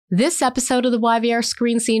This episode of the YVR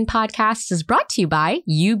Screen Scene podcast is brought to you by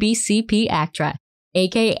UBCP ACTRA,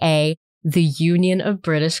 aka the Union of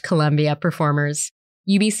British Columbia Performers.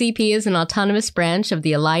 UBCP is an autonomous branch of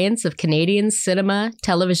the Alliance of Canadian Cinema,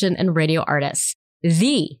 Television, and Radio Artists,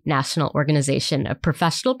 the national organization of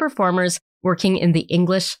professional performers working in the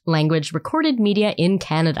English language recorded media in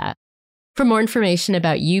Canada. For more information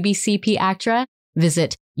about UBCP ACTRA,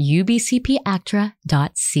 visit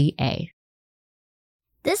ubcpactra.ca.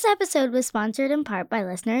 This episode was sponsored in part by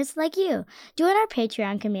listeners like you. Join our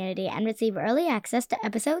Patreon community and receive early access to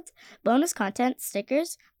episodes, bonus content,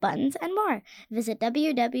 stickers, buttons, and more. Visit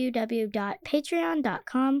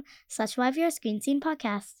www.patreon.com/YVR Screen Scene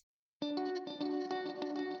Podcast.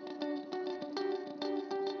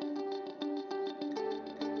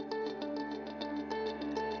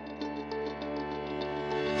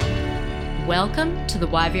 Welcome to the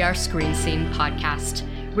YVR Screen Scene podcast,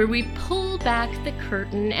 where we pull back the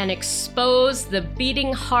curtain and expose the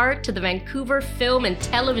beating heart of the Vancouver film and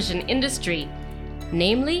television industry,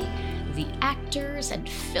 namely the actors and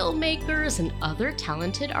filmmakers and other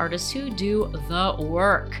talented artists who do the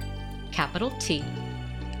work. Capital T,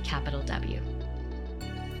 capital W.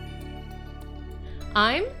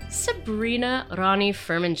 I'm Sabrina Ronnie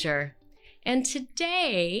Firminger, and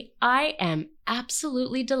today I am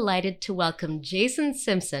absolutely delighted to welcome Jason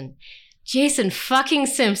Simpson, Jason fucking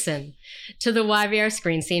Simpson, to the YVR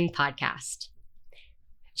Screen Scene podcast.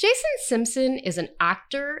 Jason Simpson is an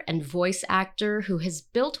actor and voice actor who has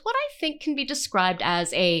built what I think can be described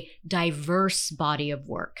as a diverse body of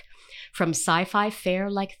work. From sci-fi fare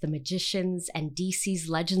like The Magicians and DC's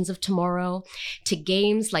Legends of Tomorrow, to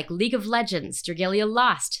games like League of Legends, Dragalia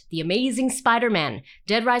Lost, The Amazing Spider-Man,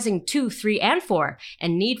 Dead Rising 2, 3, and 4,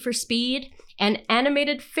 and Need for Speed, and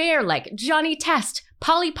animated fare like Johnny Test,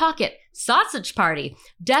 Polly Pocket, Sausage Party,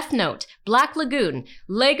 Death Note, Black Lagoon,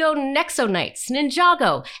 Lego Nexo Knights,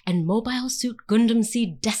 Ninjago, and Mobile Suit Gundam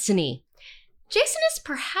Seed Destiny. Jason is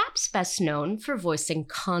perhaps best known for voicing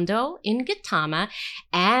Kondo in Gintama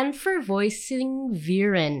and for voicing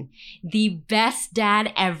Viren, the best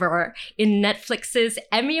dad ever, in Netflix's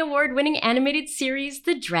Emmy Award-winning animated series,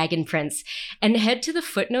 The Dragon Prince. And head to the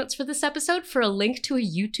footnotes for this episode for a link to a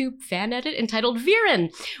YouTube fan edit entitled Viren,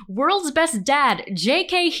 World's Best Dad,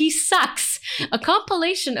 JK He Sucks, a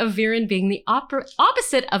compilation of Viren being the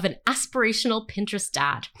opposite of an aspirational Pinterest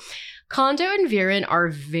dad. Kondo and Viren are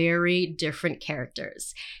very different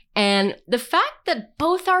characters, and the fact that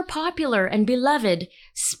both are popular and beloved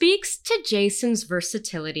speaks to Jason's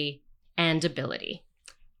versatility and ability.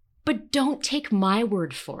 But don't take my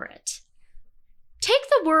word for it. Take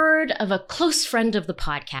the word of a close friend of the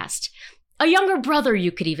podcast, a younger brother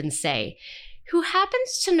you could even say, who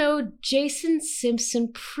happens to know Jason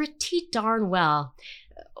Simpson pretty darn well,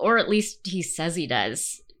 or at least he says he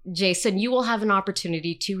does. Jason, you will have an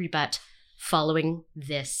opportunity to rebut following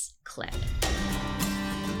this clip.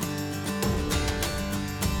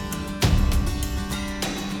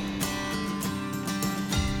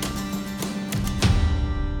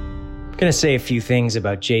 I'm going to say a few things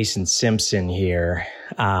about Jason Simpson here.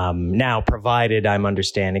 Now, provided I'm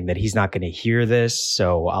understanding that he's not going to hear this,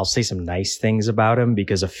 so I'll say some nice things about him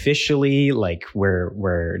because officially, like,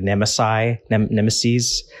 we're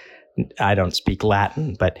nemesis. I don't speak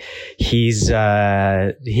Latin, but he's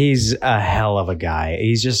a hell of a guy.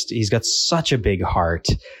 He's got such a big heart,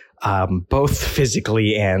 both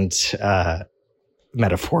physically and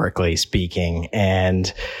metaphorically speaking.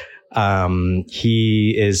 And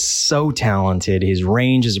he is so talented. His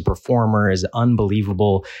range as a performer is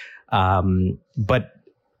unbelievable. But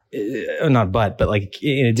like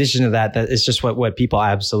in addition to that is just what people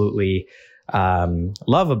absolutely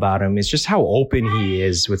love about him is just how open he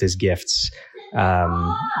is with his gifts.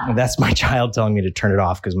 That's my child telling me to turn it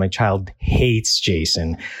off because my child hates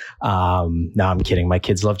Jason. No, I'm kidding. My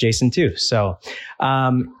kids love Jason too. So,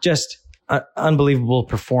 just unbelievable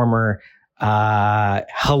performer,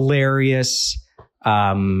 hilarious,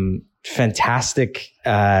 fantastic,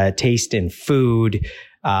 taste in food,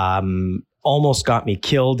 almost got me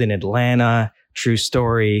killed in Atlanta. True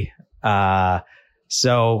story.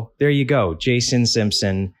 So there you go. Jason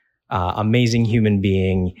Simpson, amazing human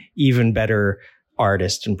being, even better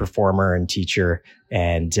artist and performer and teacher.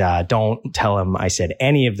 And don't tell him I said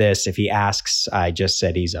any of this. If he asks, I just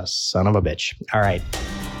said he's a son of a bitch. All right.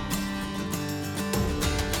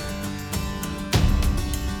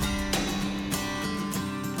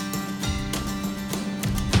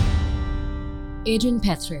 Adrian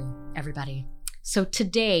Petru, everybody. So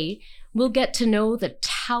today, we'll get to know the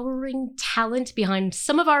towering talent behind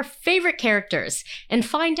some of our favorite characters and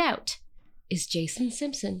find out, is Jason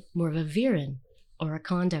Simpson more of a Viren or a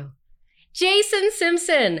condo. Jason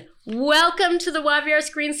Simpson, welcome to the YVR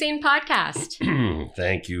Screen Scene podcast.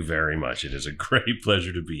 Thank you very much. It is a great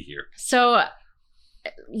pleasure to be here. So,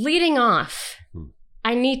 leading off,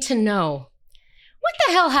 I need to know, what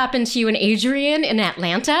the hell happened to you and Adrian in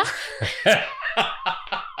Atlanta?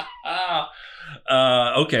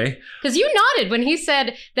 Okay. Because you nodded when he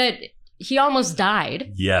said that he almost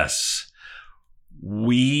died. Yes.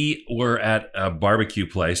 We were at a barbecue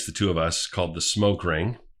place, the two of us, called the Smoke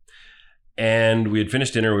Ring. And we had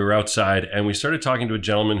finished dinner. We were outside and we started talking to a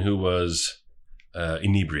gentleman who was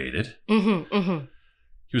inebriated. He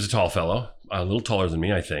was a tall fellow, a little taller than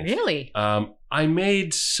me, I think. Really? I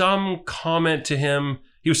made some comment to him.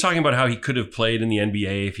 He was talking about how he could have played in the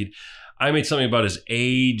NBA I made something about his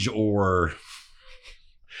age or...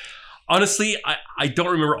 Honestly, I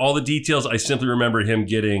don't remember all the details. I simply remember him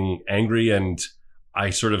getting angry and I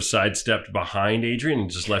sort of sidestepped behind Adrian and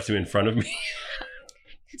just left him in front of me.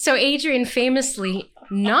 So Adrian famously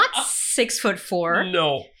not 6'4".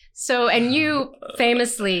 No. So, and you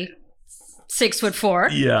famously 6'4".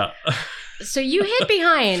 Yeah. So you hid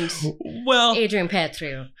behind Well, Adrian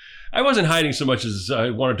Petru. I wasn't hiding so much as I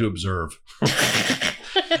wanted to observe.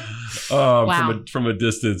 Wow. From a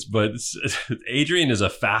distance, but Adrian is a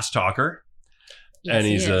fast talker, Yes, and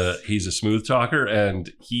he's he is. he's a smooth talker,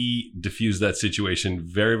 and he diffused that situation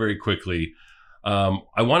very, very quickly.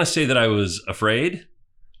 I want to say that I was afraid,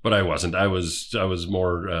 but I wasn't. I was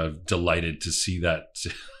more delighted to see that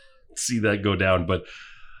go down. But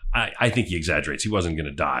I think he exaggerates. He wasn't going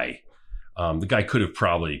to die. The guy could have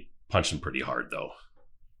probably punched him pretty hard, though.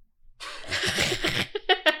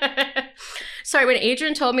 Sorry, when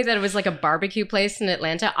Adrian told me that it was like a barbecue place in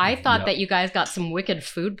Atlanta, I thought that you guys got some wicked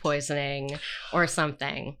food poisoning or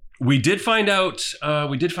something. We did find out. A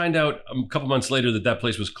couple months later that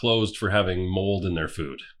place was closed for having mold in their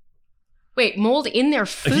food. Wait, mold in their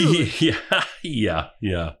food? Yeah.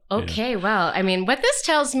 Okay, well, I mean, what this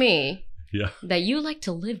tells me, Yeah. that you like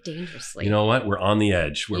to live dangerously. You know what? We're on the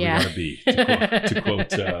edge where we want to be, to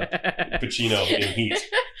quote Pacino in Heat.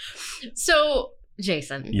 So,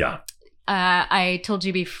 Jason. Yeah. I told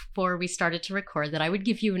you before we started to record that I would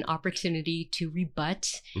give you an opportunity to rebut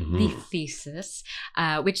the thesis,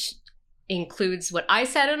 which includes what I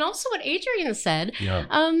said and also what Adrian said. Yeah.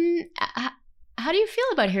 How do you feel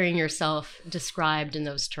about hearing yourself described in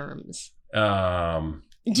those terms?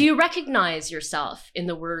 Do you recognize yourself in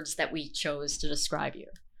the words that we chose to describe you?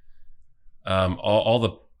 All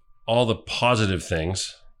the positive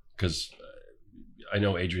things, because I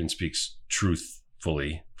know Adrian speaks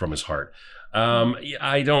truthfully from his heart.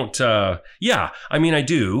 I don't. I mean, I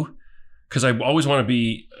do, because I always want to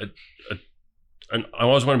be I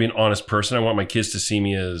always want to be an honest person. I want my kids to see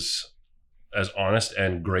me as honest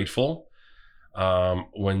and grateful.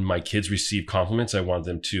 When my kids receive compliments, I want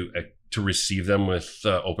them to receive them with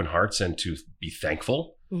open hearts and to be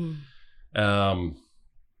thankful. I'm an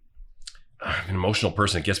emotional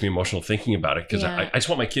person. It gets me emotional thinking about it because I just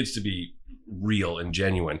want my kids to be real and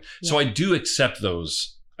genuine. So I do accept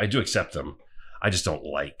those. I do accept them. I just don't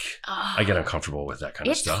I get uncomfortable with that kind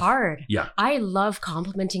of stuff. It's hard. Yeah. I love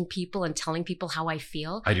complimenting people and telling people how I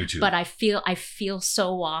feel. I do too. But I feel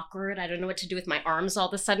so awkward. I don't know what to do with my arms all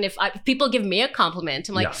of a sudden. If people give me a compliment,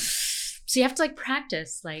 I'm like, so you have to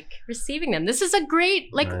practice receiving them. This is a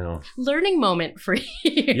great learning moment for you.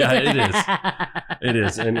 Yeah, it is. It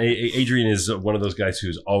is. And Adrian is one of those guys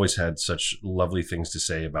who's always had such lovely things to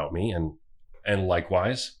say about me, and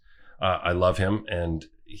likewise, I love him, and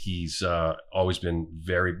he's always been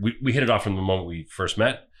very. We hit it off from the moment we first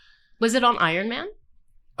met. Was it on Iron Man?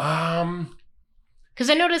 Because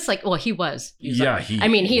I noticed, he was. He is.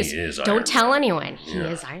 Don't Iron tell Man. anyone. He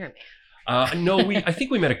is Iron Man. No, I think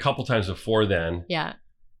we met a couple times before then. Yeah.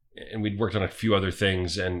 And we'd worked on a few other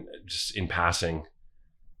things and just in passing.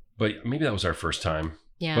 But maybe that was our first time.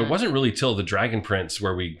 Yeah. But it wasn't really till the Dragon Prince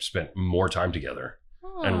where we spent more time together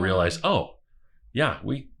and realized,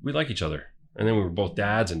 we like each other. And then we were both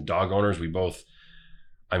dads and dog owners. We both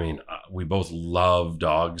love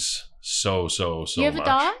dogs so much. You have a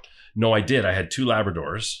dog? No, I did. I had 2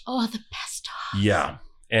 Labradors. Oh, the best dogs. Yeah.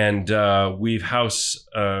 And we've dog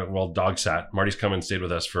sat. Marty's come and stayed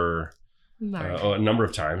with us for a number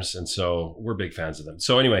of times. And so we're big fans of them.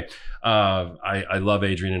 So anyway, I love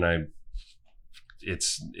Adrian, and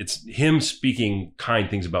it's him speaking kind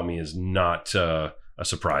things about me is not a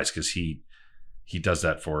surprise, because he does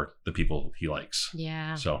that for the people he likes.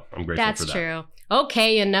 Yeah. So I'm grateful for that. That's true.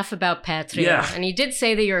 Okay, enough about Petru. Yeah. And he did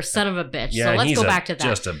say that you're a son of a bitch. Yeah, so let's go back to that.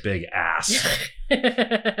 Just a big ass.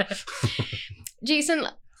 Jason,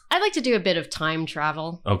 I'd like to do a bit of time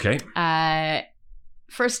travel. Okay.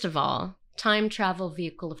 First of all, time travel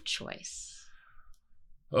vehicle of choice?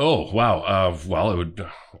 Oh, wow. Well, it would...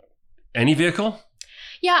 Any vehicle?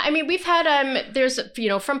 Yeah, I mean, we've had, there's,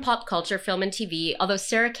 from pop culture, film and TV, although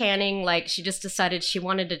Sarah Canning, like, she just decided she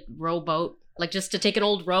wanted a rowboat, like, just to take an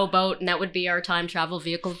old rowboat, and that would be our time travel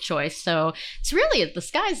vehicle of choice. So it's really, the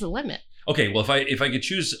sky's the limit. Okay, well, if I could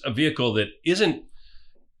choose a vehicle that isn't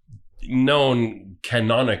known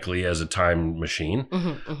canonically as a time machine,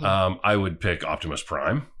 I would pick Optimus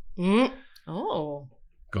Prime. Oh.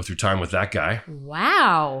 Go through time with that guy.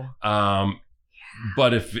 Wow.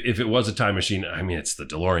 But if it was a time machine, I mean, it's the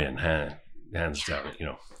DeLorean, hands down,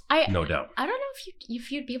 no doubt. I don't know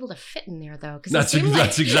if you'd be able to fit in there, though. That's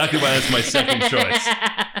exactly why that's my second choice.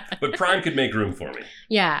 But Prime could make room for me.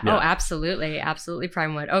 Yeah. Oh, absolutely. Absolutely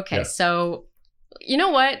Prime would. Okay, so you know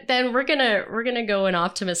what? Then we're gonna go in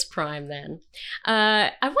Optimus Prime then.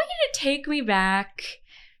 I want you to take me back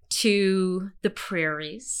to the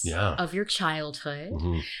prairies of your childhood.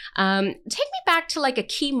 Take me back to like a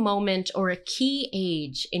key moment or a key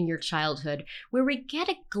age in your childhood where we get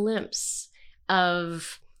a glimpse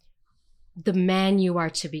of the man you are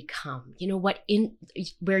to become.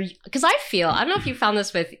 Because I don't know if you found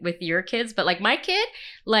this with your kids, but like my kid,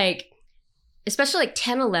 like especially like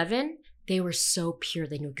 10, 11, they were so pure.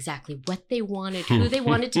 They knew exactly what they wanted, who they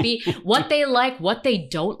wanted to be, what they like, what they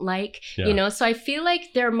don't like, So I feel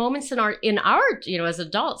like there are moments in our, as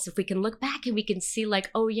adults, if we can look back and we can see like,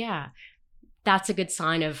 oh yeah, that's a good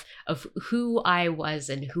sign of who I was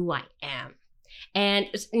and who I am. And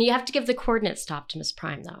you have to give the coordinates to Optimus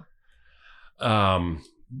Prime though.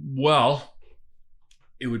 Well,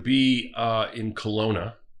 it would be in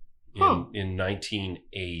Kelowna in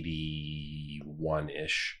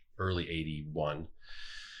 1981-ish. Early 81.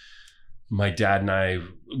 My dad and I,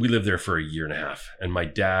 we lived there for a year and a half, and my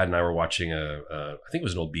dad and I were watching I think it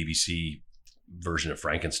was an old BBC version of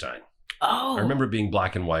Frankenstein. Oh. I remember it being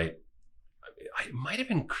black and white. It might have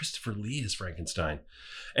been Christopher Lee as Frankenstein.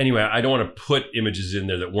 Anyway, I don't want to put images in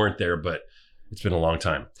there that weren't there, but it's been a long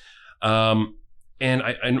time. And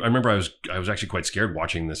I remember I was actually quite scared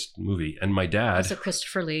watching this movie, and my dad. So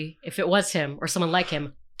Christopher Lee, if it was him or someone like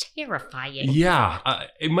him, terrifying. Yeah,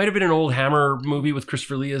 it might have been an old Hammer movie with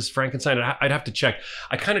Christopher Lee as Frankenstein. I'd have to check.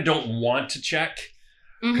 I kind of don't want to check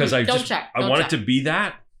because I want it to be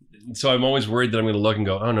that. So I'm always worried that I'm going to look and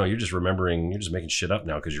go, oh no, you're just making shit up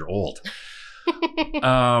now because you're old.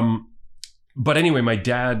 But anyway, my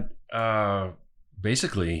dad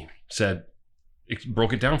basically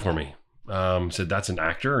broke it down for me. Said that's an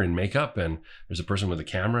actor in makeup, and there's a person with a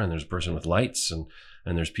camera, and there's a person with lights, and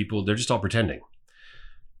there's people. They're just all pretending.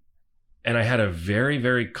 And I had a very,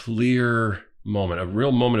 very clear moment, a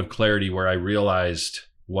real moment of clarity where I realized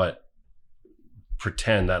what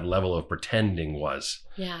that level of pretending was.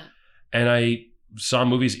 Yeah. And I saw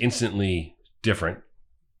movies instantly different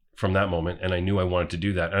from that moment. And I knew I wanted to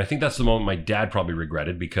do that. And I think that's the moment my dad probably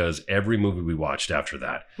regretted, because every movie we watched after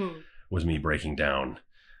that was me breaking down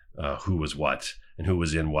who was what and who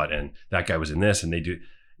was in what. And that guy was in this, and they do...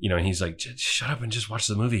 and he's like, shut up and just watch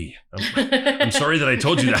the movie. I'm sorry that I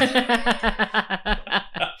told you that.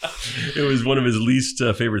 It was one of his least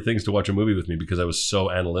favorite things to watch a movie with me because I was so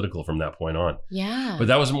analytical from that point on. Yeah. But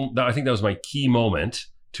I think that was my key moment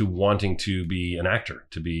to wanting to be an actor,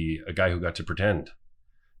 to be a guy who got to pretend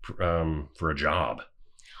for a job.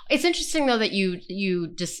 It's interesting though that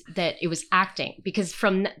that it was acting, because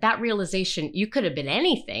from that realization, you could have been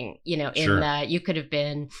anything, you could have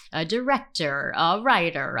been a director, a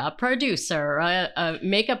writer, a producer, a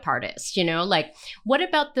makeup artist, like what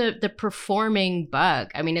about the performing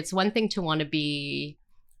bug? I mean, it's one thing to want to be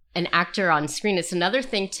an actor on screen. It's another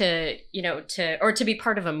thing to be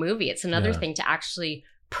part of a movie. It's another thing to actually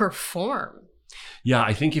perform. Yeah.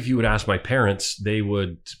 I think if you would ask my parents, they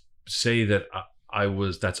would say that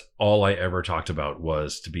that's all I ever talked about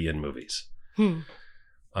was to be in movies.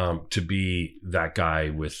 To be that guy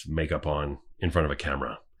with makeup on in front of a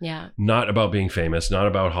camera. Yeah. Not about being famous, not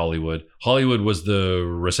about Hollywood. Hollywood was the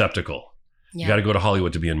receptacle. Yeah. You got to go to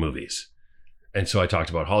Hollywood to be in movies. And so I talked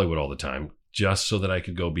about Hollywood all the time just so that I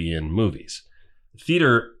could go be in movies.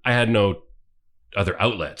 Theater, I had no other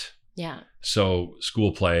outlet. Yeah. So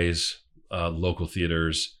school plays, local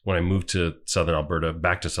theaters. When I moved to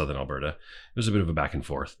back to Southern Alberta, it was a bit of a back and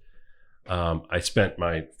forth. I spent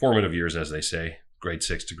my formative years, as they say, grade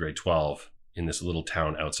 6 to grade 12, in this little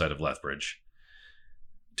town outside of Lethbridge,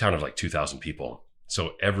 town of like 2,000 people.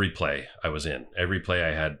 So every play I was in, every play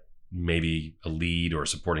I had maybe a lead or a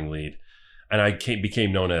supporting lead, and I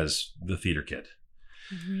became known as the theater kid.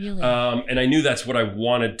 Really? And I knew that's what I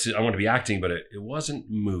wanted to. I wanted to be acting, but it wasn't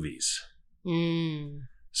movies.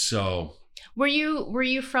 So Were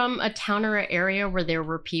you from a town or an area where there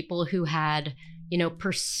were people who had,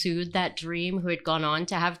 pursued that dream, who had gone on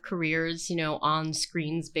to have careers, on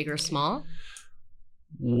screens, big or small?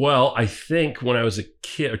 Well, I think when I was a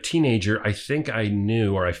teenager, I think I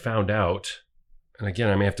knew, or I found out, and again,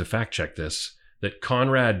 I may have to fact check this, that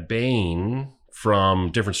Conrad Bain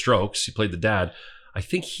from Different Strokes, he played the dad, I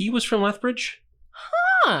think he was from Lethbridge.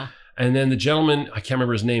 Huh. And then the gentleman, I can't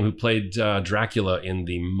remember his name, who played Dracula in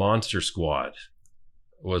the Monster Squad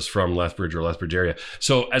was from Lethbridge or Lethbridge area.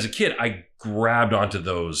 So as a kid, I grabbed onto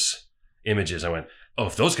those images. I went, oh,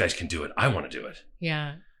 if those guys can do it, I want to do it.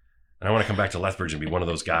 Yeah. And I want to come back to Lethbridge and be one of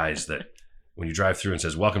those guys that when you drive through and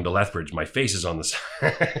says, welcome to Lethbridge, my face is on the side.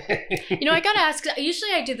 I got to ask,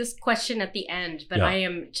 usually I do this question at the end, but Yeah.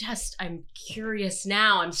 I'm curious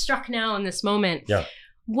now. I'm struck now in this moment. Yeah.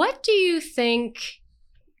 What do you think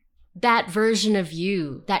that version of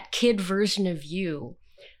you, that kid version of you,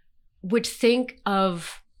 would think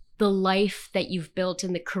of the life that you've built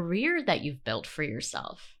and the career that you've built for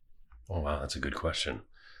yourself? Oh, wow. That's a good question.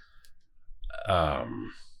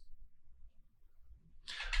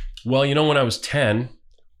 Well, when I was 10,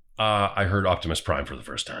 I heard Optimus Prime for the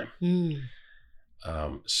first time.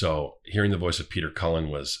 So hearing the voice of Peter Cullen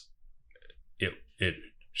it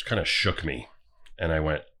just kind of shook me. And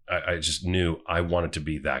I just knew I wanted to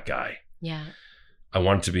be that guy. Yeah. I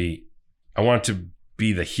wanted to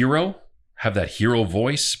be the hero, have that hero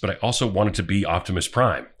voice, but I also wanted to be Optimus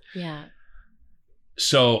Prime. Yeah.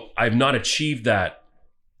 So I've not achieved that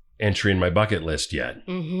entry in my bucket list yet,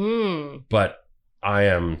 but I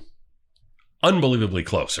am unbelievably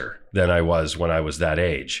closer than I was when I was that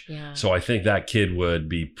age. Yeah. So I think that kid would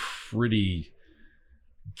be pretty,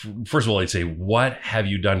 first of all, he'd say, what have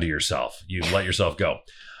you done to yourself? You've let yourself go.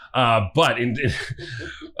 But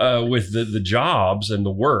with the jobs and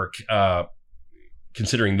the work,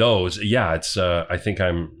 considering those, it's I think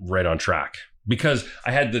I'm right on track, because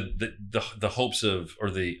I had the hopes of,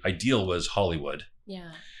 or the ideal was Hollywood.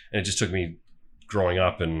 Yeah. And it just took me growing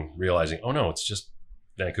up and realizing, oh no, it's just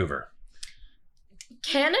Vancouver.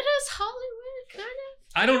 Canada's Hollywood, kind of?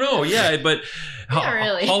 I don't know. Yeah, but Not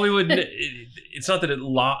really. Hollywood, it's not that it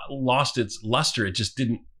lost its luster. It just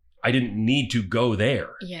I didn't need to go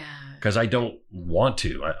there. Yeah. Because I don't want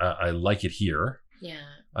to. I like it here. Yeah.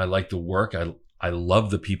 I like the work. I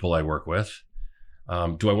love the people I work with.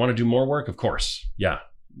 Do I want to do more work? Of course. Yeah.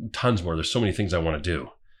 Tons more. There's so many things I want to do.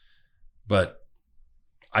 But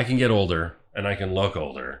I can get older and I can look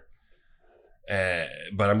older.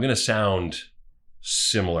 But I'm going to sound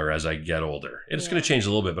similar as I get older. It's going to change a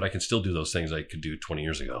little bit, but I can still do those things I could do 20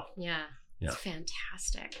 years ago. Yeah. Yeah. It's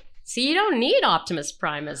fantastic. See, you don't need Optimus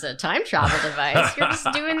Prime as a time travel device. You're just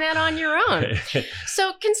doing that on your own.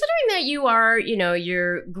 So considering that you are,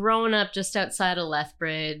 you're growing up just outside of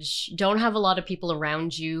Lethbridge, don't have a lot of people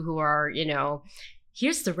around you who are,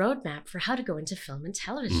 here's the roadmap for how to go into film and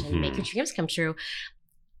television, make your dreams come true.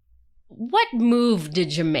 What move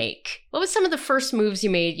did you make? What was some of the first moves you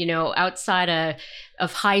made, outside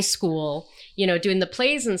of high school, doing the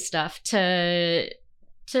plays and stuff to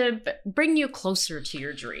bring you closer to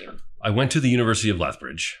your dream? I went to the University of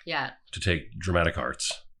Lethbridge to take dramatic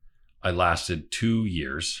arts. I lasted 2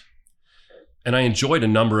 years, and I enjoyed a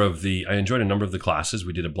number of the classes.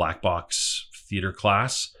 We did a black box theater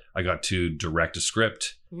class. I got to direct a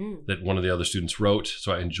script that one of the other students wrote.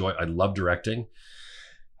 So I love directing.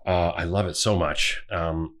 I love it so much.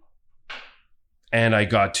 And I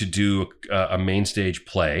got to do a main stage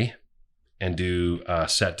play and do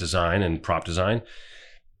set design and prop design.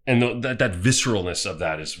 And that visceralness of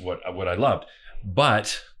that is what I loved.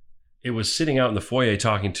 But it was sitting out in the foyer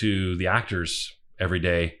talking to the actors every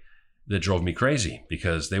day that drove me crazy,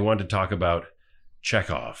 because they wanted to talk about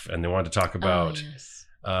Chekhov and they wanted to talk about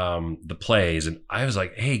the plays. And I was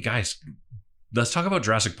like, hey, guys, let's talk about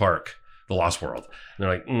Jurassic Park, The Lost World. And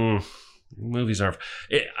they're like, movies aren't...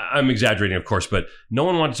 I'm exaggerating, of course, but no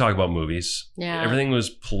one wanted to talk about movies. Yeah. Everything was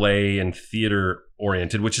play and theater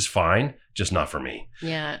oriented, which is fine, just not for me.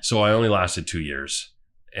 Yeah. So I only lasted 2 years,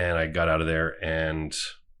 and I got out of there and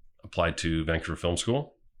applied to Vancouver Film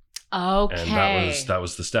School. Okay. And that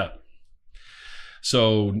was the step.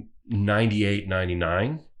 So 98,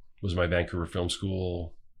 99 was my Vancouver Film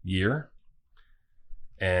School year.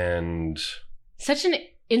 And such an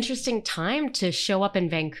interesting time to show up in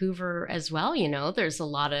Vancouver as well. There's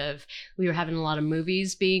we were having a lot of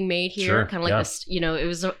movies being made here. Sure, kind of like this,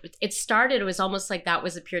 it was almost like that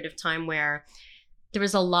was a period of time where there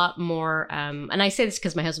was a lot more, and I say this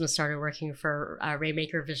because my husband started working for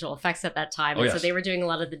Raymaker Visual Effects at that time. So they were doing a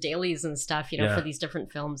lot of the dailies and stuff, for these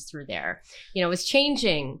different films through there. It was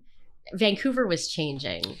changing. Vancouver was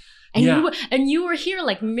changing. And Yeah. you were here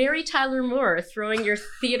like Mary Tyler Moore throwing your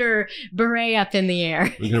theater beret up in the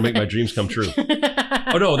air. We're going to make my dreams come true.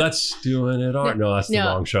 Oh, no, that's doing it on. No, that's the No.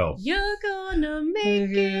 wrong show. You're gonna make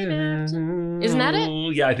it after. Isn't that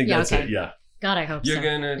it? Yeah, I think Yeah, that's okay. it. Yeah. God, I hope You're so.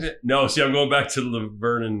 gonna. No, see, I'm going back to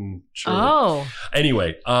Laverne and Shirley. Oh.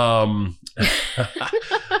 Anyway,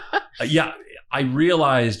 yeah, I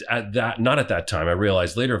realized not at that time. I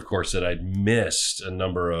realized later, of course, that I'd missed a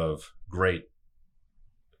number of great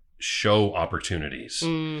show opportunities.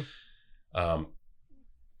 Mm. But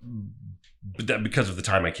that because of the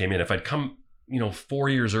time I came in. If I'd come, 4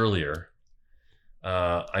 years earlier,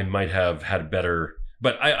 I might have had a better.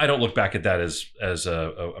 But I don't look back at that as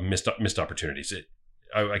a missed opportunities.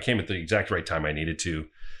 I came at the exact right time I needed to.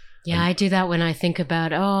 Yeah, I do that when I think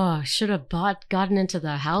about, I should have gotten into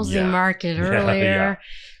the housing market earlier. Yeah.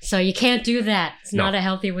 So you can't do that. It's No. not a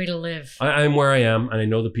healthy way to live. I'm where I am, and I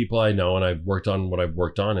know the people I know, and I've worked on what I've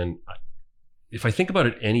worked on. And if I think about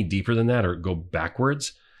it any deeper than that or go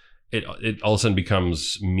backwards, it all of a sudden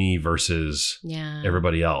becomes me versus Yeah.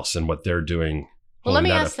 everybody else and what they're doing. Well, let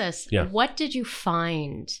me Holding that ask this. Yeah. What did you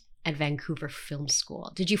find at Vancouver Film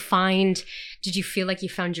School? Did you feel like you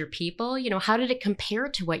found your people? How did it compare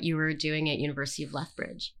to what you were doing at University of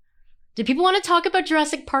Lethbridge? Did people want to talk about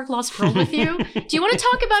Jurassic Park Lost World with you? Do you want to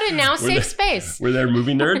talk about it now? Safe space. Were there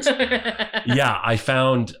movie nerds? Yeah, I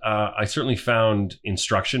certainly found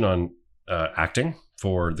instruction on acting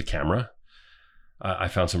for the camera. I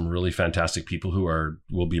found some really fantastic people who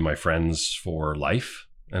will be my friends for life.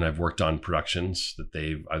 And I've worked on productions that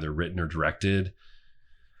they've either written or directed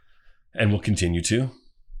and will continue to.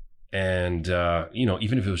 And,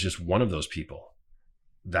 even if it was just one of those people,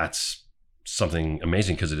 that's something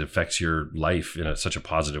amazing because it affects your life in such a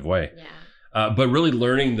positive way. Yeah. But really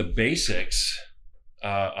learning the basics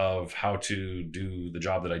of how to do the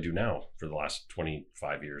job that I do now for the last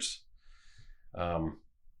 25 years.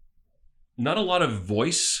 Not a lot of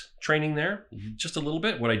voice training there, just a little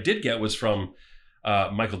bit. What I did get was from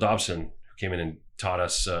Michael Dobson, who came in and taught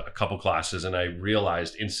us a couple classes. And I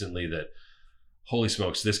realized instantly that, holy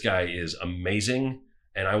smokes, this guy is amazing.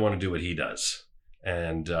 And I want to do what he does.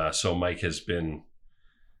 And so Mike has been,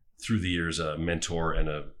 through the years, a mentor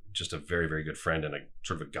and just a very, very good friend and a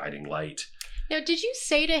sort of a guiding light. Now, did you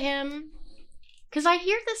say to him, because I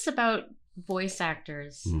hear this about voice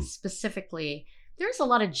actors specifically, there's a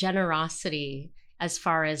lot of generosity as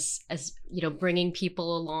far as bringing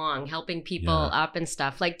people along, helping people up and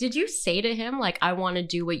stuff. Like, did you say to him, like, I want to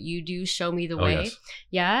do what you do, show me the way? Yes.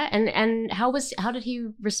 Yeah. And how did he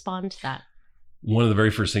respond to that? One of the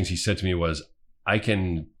very first things he said to me was, I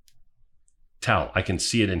can tell, I can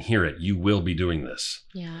see it and hear it. You will be doing this.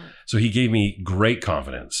 Yeah. So he gave me great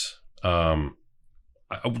confidence. I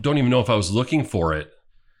don't even know if I was looking for it,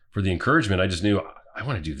 for the encouragement. I just knew I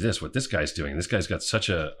want to do this, what this guy's doing. This guy's got such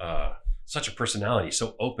a personality. He's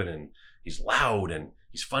so open and he's loud and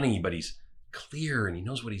he's funny, but he's clear and he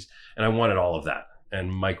knows what and I wanted all of that.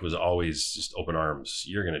 And Mike was always just open arms.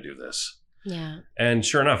 You're going to do this. Yeah. And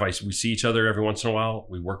sure enough, we see each other every once in a while.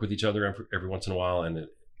 We work with each other every once in a while. And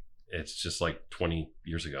it's just like 20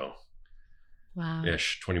 years ago. Wow.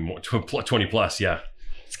 Ish, 20 plus. Yeah.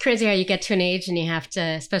 It's crazy how you get to an age and you have to,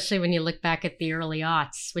 especially when you look back at the early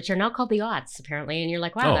aughts, which are now called the aughts apparently, and you're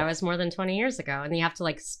like, wow, that was more than 20 years ago, and you have to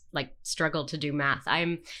like struggle to do math.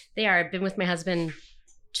 I've been with my husband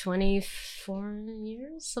 24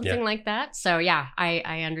 years, something like that. So yeah,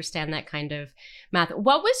 I understand that kind of math.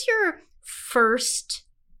 What was your first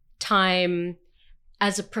time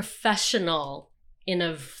as a professional in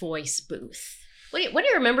a voice booth? What do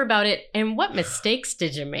you remember about it, and what mistakes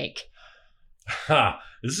did you make?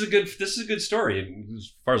 This is a good story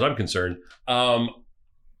as far as I'm concerned.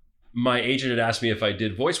 My agent had asked me if I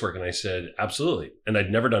did voice work, and I said absolutely. And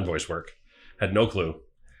I'd never done voice work, had no clue.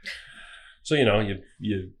 So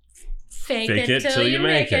you fake it till you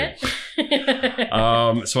make it.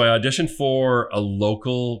 So I auditioned for a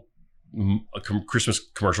local Christmas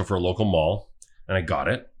commercial for a local mall, and I got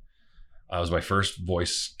it. It was my first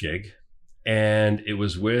voice gig, and it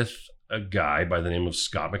was with a guy by the name of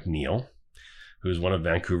Scott McNeil, who's one of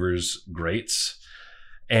Vancouver's greats.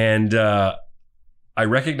 And I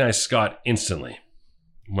recognized Scott instantly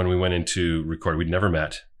when we went into record. We'd never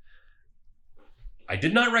met. I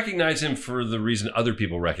did not recognize him for the reason other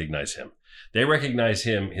people recognize him. They recognize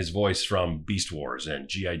his voice from Beast Wars and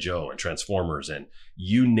G.I. Joe and Transformers and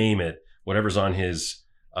you name it, whatever's on his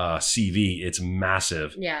CV, it's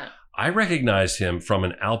massive. Yeah. I recognized him from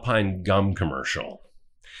an Alpine gum commercial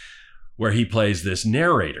where he plays this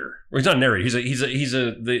narrator. Or he's not a narrator. He's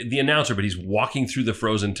the announcer, but he's walking through the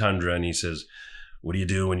frozen tundra and he says, what do you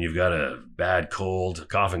do when you've got a bad cold, a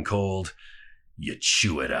coughing cold? You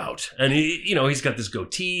chew it out. And he's got this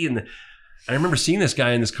goatee. And I remember seeing this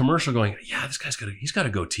guy in this commercial going, yeah, this guy's he's got a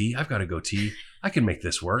goatee. I've got a goatee. I can make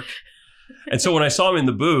this work. And so when I saw him in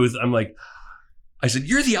the booth, I said,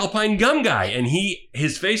 you're the Alpine Gum guy. And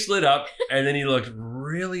his face lit up and then he looked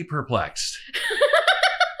really perplexed.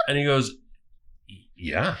 And he goes,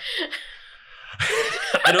 yeah.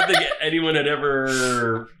 I don't think anyone had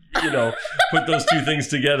ever, put those two things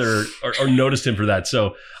together or noticed him for that.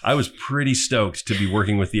 So I was pretty stoked to be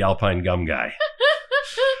working with the Alpine Gum guy.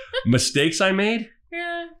 Mistakes I made?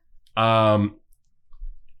 Yeah. I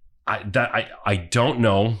don't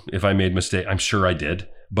know if I made mistakes. I'm sure I did,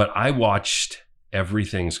 but I watched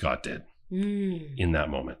everything Scott did in that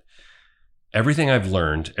moment. Everything I've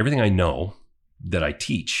learned, everything I know that I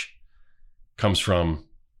teach comes from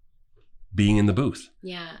being in the booth.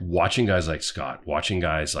 Yeah. Watching guys like Scott, watching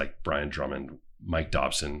guys like Brian Drummond, Mike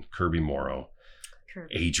Dobson, Kirby Morrow,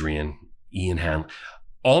 Adrian, Ian Hanley,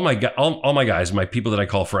 all my guys, my people that I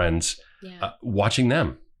call friends, watching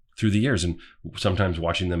them through the years and sometimes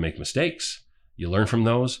watching them make mistakes. You learn from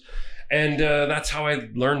those. And that's how I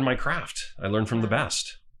learned my craft. I learned from the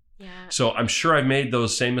best. Yeah. So I'm sure I've made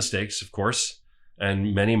those same mistakes, of course,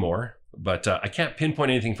 and many more. But I can't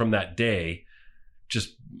pinpoint anything from that day.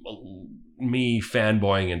 Just me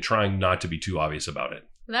fanboying and trying not to be too obvious about it.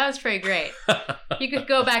 That was pretty great. You could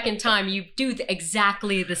go back in time. You do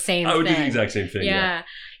exactly the same thing. I would do the exact same thing. Yeah.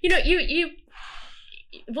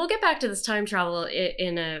 We'll get back to this time travel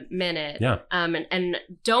in a minute. Yeah. And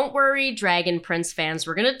don't worry, Dragon Prince fans.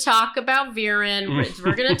 We're going to talk about Viren.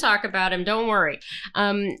 We're going to talk about him. Don't worry.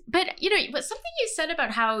 But something you said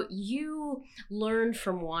about how you learned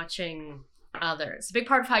from watching others. A big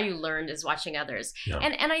part of how you learned is watching others. Yeah.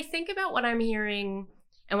 And I think about what I'm hearing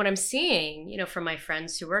and what I'm seeing, from my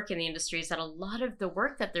friends who work in the industry is that a lot of the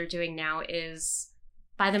work that they're doing now is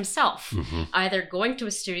by themselves, either going to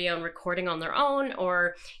a studio and recording on their own,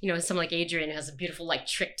 or someone like Adrian who has a beautiful,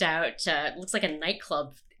 tricked out, looks like a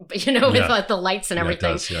nightclub, with the lights and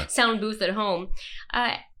everything, sound booth at home,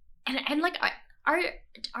 and are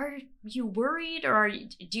you worried, or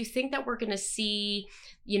do you think that we're going to see,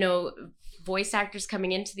 voice actors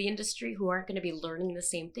coming into the industry who aren't going to be learning the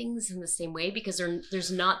same things in the same way because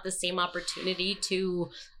there's not the same opportunity to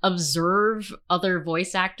observe other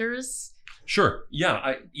voice actors? Sure.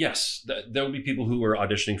 Yeah. Yes. There will be people who are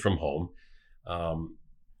auditioning from home.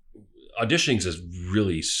 Auditioning is a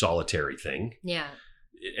really solitary thing. Yeah.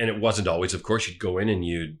 And it wasn't always. Of course, you'd go in and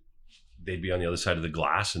they'd be on the other side of the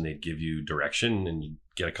glass and they'd give you direction and you'd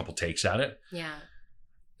get a couple takes at it. Yeah.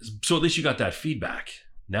 So at least you got that feedback.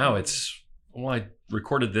 Now it's, I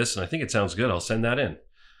recorded this and I think it sounds good. I'll send that in.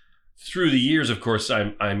 Through the years, of course,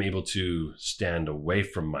 I'm able to stand away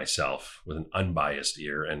from myself with an unbiased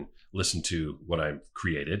ear and listen to what I've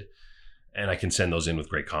created, and I can send those in with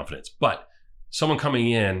great confidence. But someone coming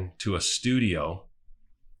in to a studio,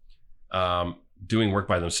 doing work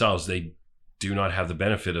by themselves, they do not have the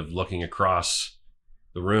benefit of looking across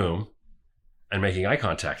the room and making eye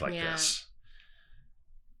contact like this.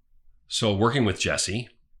 So working with Jesse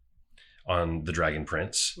on The Dragon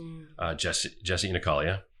Prince, Jesse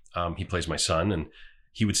Inakalia, he plays my son, and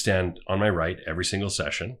he would stand on my right every single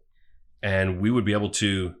session, and we would be able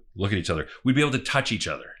to look at each other. We'd be able to touch each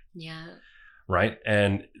other. Yeah. Right.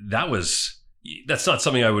 And that's not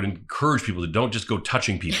something I would encourage people to. Don't just go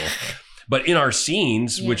touching people. But in our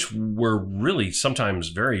scenes, which were really sometimes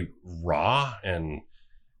very raw and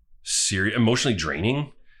serious, emotionally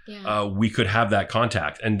draining, we could have that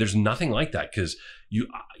contact. And there's nothing like that because you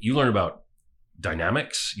learn about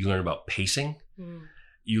dynamics, you learn about pacing,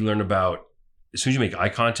 you learn about, as soon as you make eye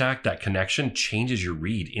contact, that connection changes your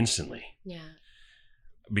read instantly. Yeah.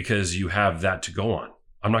 Because you have that to go on.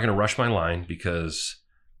 I'm not going to rush my line because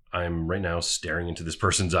I'm right now staring into this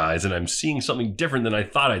person's eyes and I'm seeing something different than I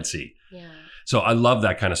thought I'd see. Yeah. So I love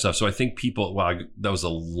that kind of stuff. So I think people, that was a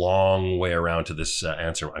long way around to this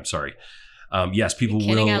answer. I'm sorry. Yes, people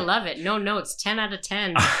will. I love it. No notes, 10 out of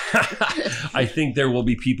 10. I think there will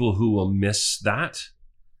be people who will miss that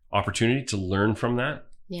opportunity to learn from that.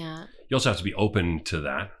 Yeah. You also have to be open to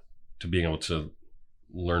that, to being able to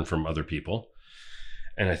learn from other people.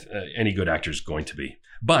 And any good actor is going to be.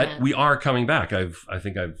 But we are coming back. I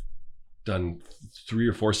think I've done 3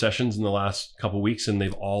 or 4 sessions in the last couple of weeks, and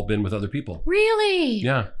they've all been with other people. Really?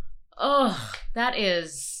 Yeah. Oh, that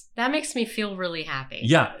makes me feel really happy.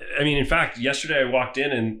 Yeah. I mean, in fact, yesterday I walked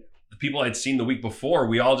in and the people I'd seen the week before,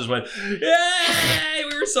 we all just went, yay!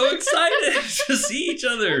 We were so excited to see each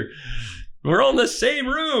other. We're all in the same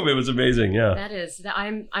room. It was amazing. Yeah. That is,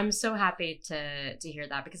 I'm so happy to hear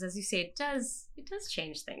that, because as you say, it does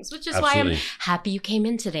change things, which is why I'm happy you came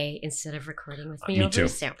in today instead of recording with me over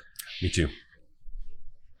Zoom. Me too.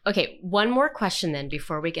 Okay, one more question then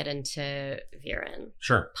before we get into Viren.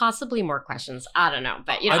 Sure. Possibly more questions. I don't know.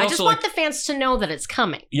 But, I just want the fans to know that it's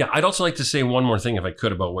coming. Yeah, I'd also like to say one more thing, if I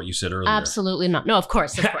could, about what you said earlier. Absolutely not. No, of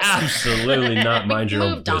course. Absolutely not. Mind your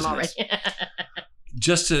own business. Already.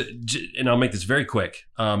 And I'll make this very quick.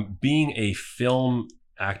 Being a film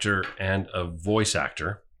actor and a voice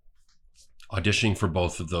actor, auditioning for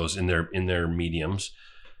both of those in their mediums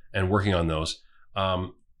and working on those,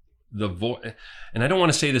 and I don't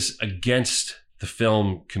want to say this against the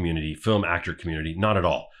film actor community, not at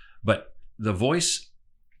all, but the voice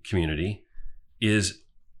community is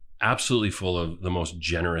absolutely full of the most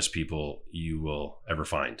generous people you will ever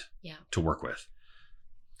find to work with.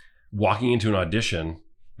 Walking into an audition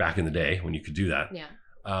back in the day when you could do that,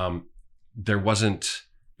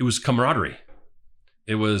 it was camaraderie.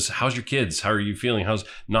 It was, how's your kids? How are you feeling?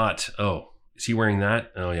 Is he wearing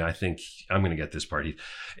that? Oh yeah, I think I'm going to get this part.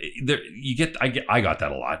 I got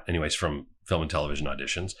that a lot anyways from film and television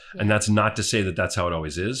auditions. Yeah. And that's not to say that that's how it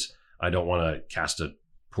always is. I don't want to cast a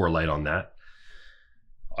poor light on that.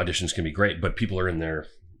 Auditions can be great, but people are in their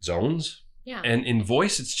zones. Yeah. And in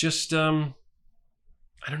voice, it's just, I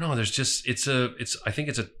don't know. I think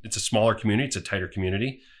it's a smaller community. It's a tighter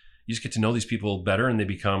community. You just get to know these people better and they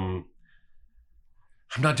become,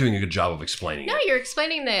 I'm not doing a good job of explaining it. No, you're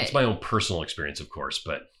explaining that. It's my own personal experience, of course,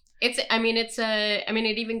 but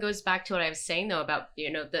it even goes back to what I was saying though about,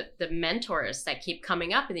 the mentors that keep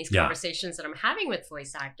coming up in these conversations that I'm having with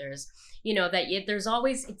voice actors, there's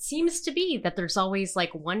always, it seems to be that there's always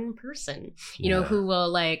like one person, who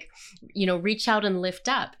will reach out and lift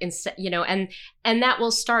up and, and that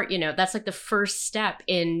will start, that's like the first step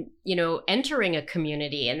in, entering a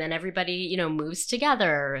community, and then everybody, moves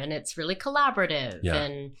together and it's really collaborative. Yeah.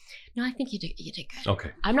 And no, I think you did good.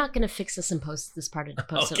 Okay. I'm not going to fix this and post this part of the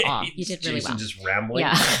post at all. You did really well. Just rambling.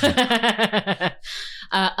 Yeah.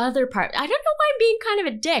 Other part. I don't know why I'm being kind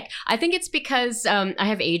of a dick. I think it's because I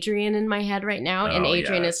have Adrian in my head right now, and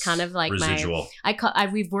Adrian is kind of like residual.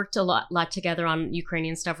 We've worked a lot together on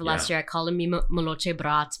Ukrainian stuff for last year. I call him Moloche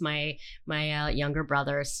Brat, my younger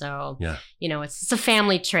brother. So it's a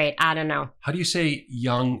family trait. I don't know. How do you say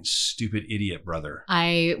young stupid idiot brother?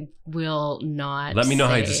 I will not. Let me know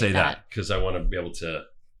how to say that, because I want to be able to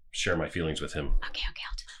share my feelings with him. Okay, I'll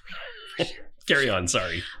do that later. For sure. Carry on.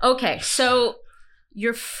 Sorry. Okay, so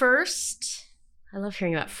your first, I love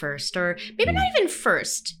hearing about first, or maybe not even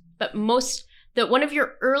first, but one of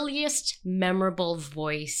your earliest memorable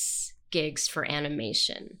voice gigs for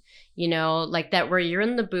animation, like that where you're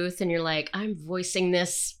in the booth and you're like, I'm voicing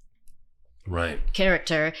this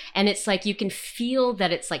character, and it's like you can feel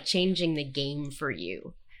that it's like changing the game for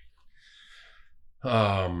you.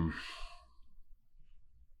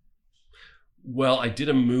 Well, I did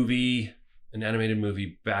an animated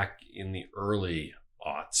movie back in the early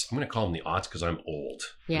aughts. I'm going to call them the aughts because I'm old.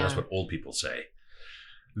 Yeah. And that's what old people say.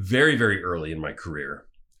 Very, very early in my career.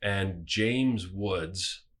 And James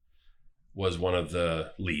Woods was one of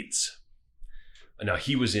the leads. Now,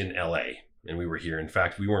 he was in LA and we were here. In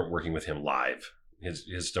fact, we weren't working with him live.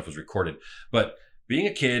 His stuff was recorded. But being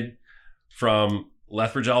a kid from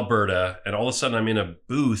Lethbridge, Alberta, and all of a sudden I'm in a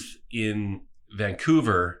booth in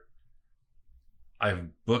Vancouver. I've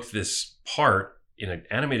booked this part in an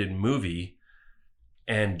animated movie,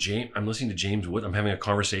 and I'm listening to James Woods. I'm having a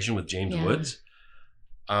conversation with James Woods.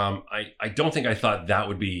 I don't think I thought that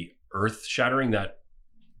would be earth-shattering, that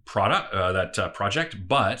project,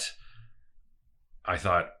 but I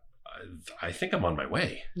thought, I think I'm on my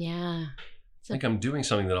way. Yeah. I think I'm doing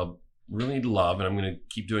something that I'll really love, and I'm going to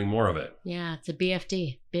keep doing more of it. Yeah, it's a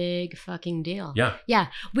BFD. Big fucking deal. Yeah. Yeah.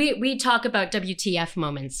 We talk about WTF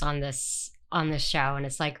moments on this show, and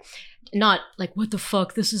it's like, not like, what the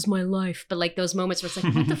fuck, this is my life, but like those moments where it's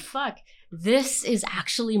like, what the fuck, this is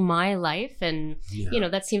actually my life. And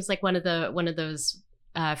that seems like one of those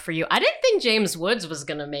for you. I didn't think James Woods was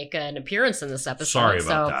going to make an appearance in this episode. Sorry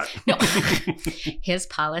about that. No. His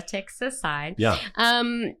politics aside. Yeah.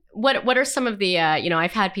 What are some of the,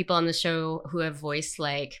 I've had people on the show who have voiced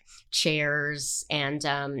like chairs and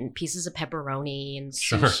pieces of pepperoni and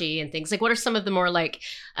sushi and things. Like, what are some of the more like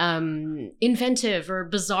inventive or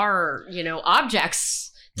bizarre,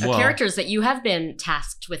 objects or characters that you have been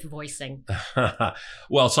tasked with voicing?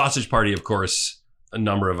 Well, Sausage Party, of course, a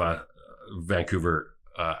number of Vancouver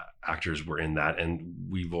actors were in that, and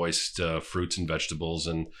we voiced fruits and vegetables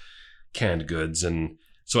and canned goods. And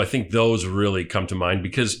so I think those really come to mind,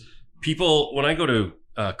 because people, when I go to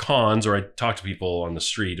cons or I talk to people on the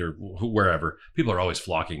street or wherever, people are always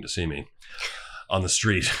flocking to see me on the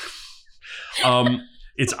street.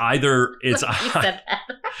 It's either You said that.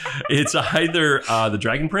 it's either the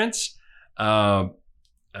Dragon Prince,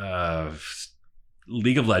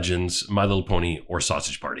 League of Legends, My Little Pony, or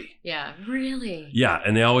Sausage Party. Yeah, really. Yeah,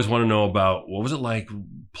 and they always want to know about what was it like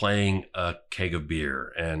playing a keg of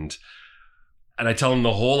beer, and I tell them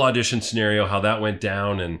the whole audition scenario, how that went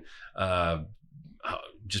down, and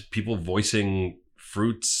just people voicing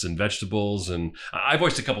fruits and vegetables, and I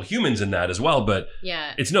voiced a couple humans in that as well, but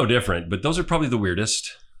Yeah. it's no different. But those are probably the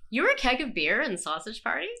weirdest. You were a keg of beer and Sausage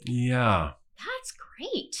Party? Yeah. That's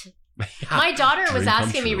great. Yeah. My daughter was Dream come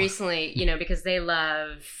asking me true. recently, because they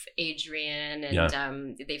love Adrian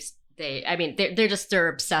and they're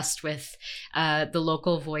obsessed with the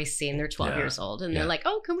local voice scene. They're 12 Yeah. years old and Yeah. they're like,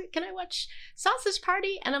 "Oh, can I watch Sausage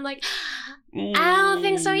Party?" And I'm like, "I don't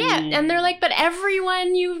think so yet." And they're like, "But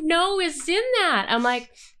everyone is in that." I'm like,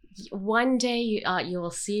 "One day you will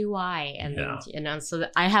see why." And Yeah. so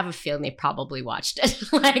I have a feeling they probably watched it.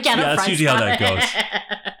 Like at a Yeah, that's front usually how that stop.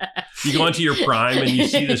 You go into your prime and you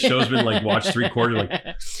see the show's been like watched 3/4,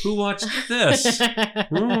 like, who watched this?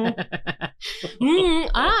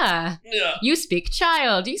 Yeah. You speak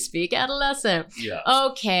child, you speak adolescent. Yeah.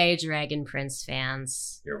 Okay, Dragon Prince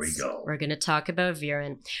fans. Here we go. We're going to talk about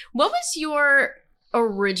Viren. What was your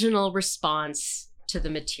original response to the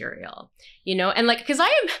material? And because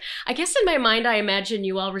I guess in my mind, I imagine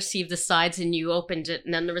you all received the sides and you opened it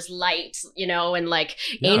and then there was light, and like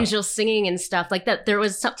angels singing and stuff like that. There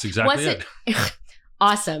was some. That's exactly it.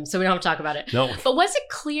 Awesome. So we don't have to talk about it. No. But was it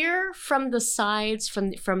clear from the sides, from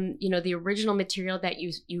the original material that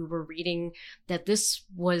you were reading, that this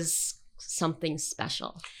was something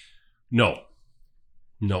special? No.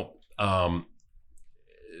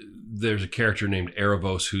 There's a character named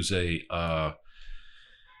Erebos who's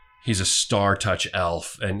he's a Star Touch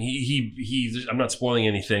elf, and he I'm not spoiling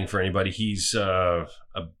anything for anybody. He's a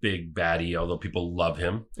big baddie, although people love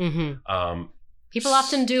him. Mm-hmm. People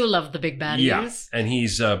often do love the big baddies. Yeah, and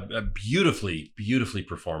he's beautifully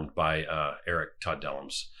performed by Eric Todd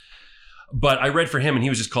Dellums. But I read for him, and he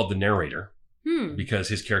was just called the narrator because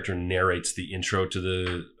his character narrates the intro to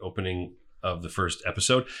the opening of the first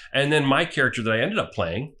episode. And then my character that I ended up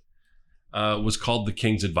playing was called the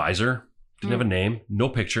King's Advisor. Didn't have a name, no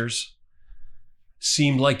pictures.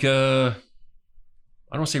 Seemed like I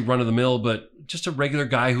don't want to say run of the mill, but just a regular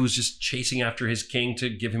guy who's just chasing after his king to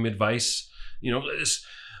give him advice.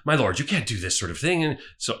 My lord, you can't do this sort of thing. And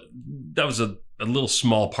so that was a little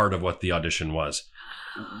small part of what the audition was.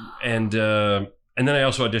 And then I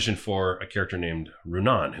also auditioned for a character named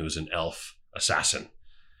Runan, who's an elf assassin.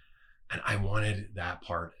 And I wanted that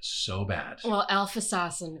part so bad. Well, elf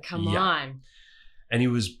assassin, come on. And he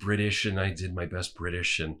was British, and I did my best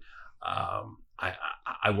British, and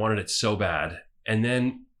I wanted it so bad. And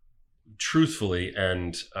then, truthfully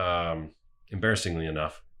and embarrassingly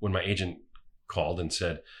enough, when my agent called and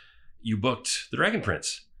said, "You booked the Dragon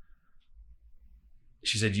Prince,"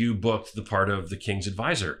 she said, "You booked the part of the King's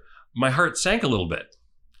Advisor." My heart sank a little bit.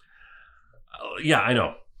 Yeah, I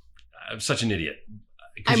know. I'm such an idiot.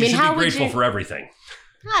 Because you should be grateful for everything.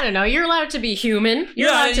 I don't know. You're allowed to be human. You're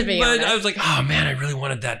allowed to be but honest. I was like, oh man, I really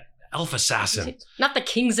wanted that elf assassin. Not the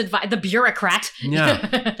king's advice, the bureaucrat.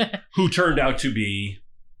 Yeah. Who turned out to be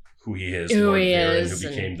who he is. Who Lord he Viren, is. Who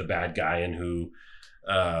became the bad guy and who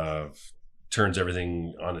turns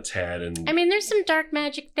everything on its head. And I mean, there's some dark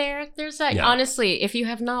magic there. There's honestly, if you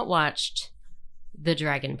have not watched The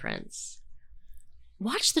Dragon Prince,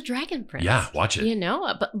 watch The Dragon Prince. Yeah, watch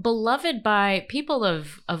it. Beloved by people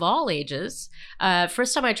of all ages.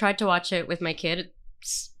 First time I tried to watch it with my kid, it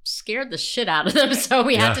scared the shit out of them. So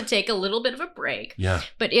we had to take a little bit of a break. Yeah.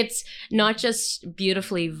 But it's not just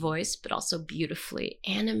beautifully voiced, but also beautifully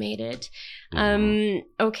animated.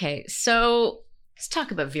 Okay, so let's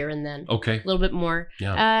talk about Viren then. Okay. A little bit more.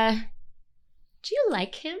 Yeah. Do you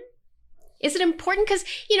like him? Is it important? Because,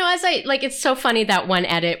 it's so funny that one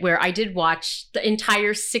edit where I did watch the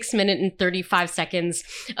entire 6 minute and 35 seconds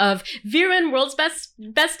of Viren, world's best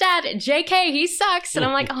dad, JK, he sucks. And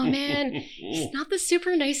I'm like, oh man, he's not the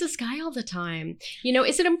super nicest guy all the time.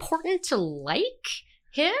 Is it important to like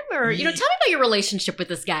him? Or, tell me about your relationship with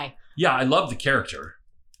this guy. Yeah, I love the character.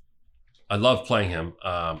 I love playing him.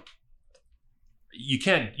 You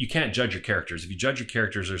can't judge your characters. If you judge your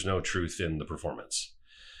characters, there's no truth in the performance.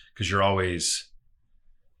 Because you're always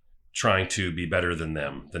trying to be better than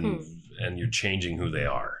them, and you're changing who they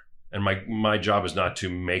are. And my job is not to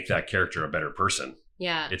make that character a better person.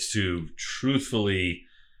 Yeah. It's to truthfully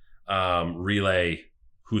relay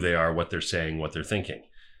who they are, what they're saying, what they're thinking.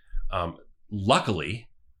 luckily,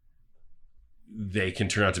 they can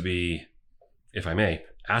turn out to be, if I may,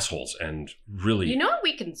 assholes and really. You know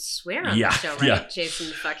we can swear on the show, right? Yeah.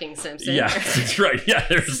 Jason fucking Simpson. Yeah, that's right. Yeah,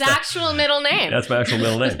 there's his actual middle name. That's my actual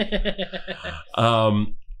middle name.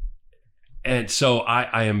 And so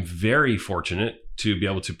I am very fortunate to be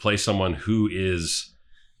able to play someone who is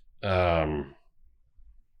so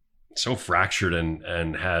fractured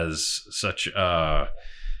and has such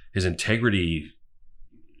his integrity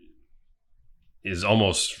is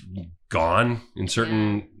almost gone in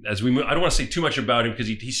certain as we move. I don't want to say too much about him because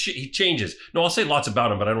he changes. No, I'll say lots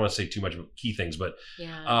about him, but I don't want to say too much about key things. But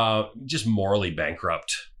just morally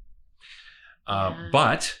bankrupt.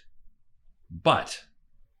 But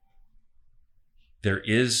there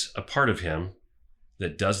is a part of him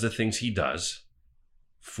that does the things he does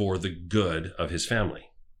for the good of his family,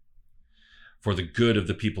 for the good of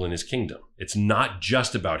the people in his kingdom. It's not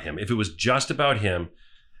just about him. If it was just about him,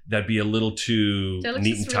 that'd be a little too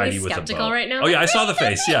neat and tidy really with a bow. right now. Oh yeah, I saw the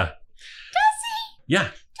face. Yeah. Does he? Yeah.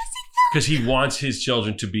 Because he wants his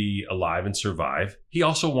children to be alive and survive. He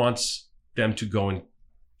also wants them to go and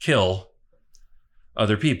kill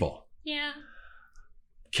other people. Yeah.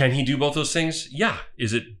 Can he do both those things? Yeah.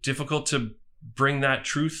 Is it difficult to bring that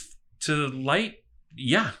truth to light?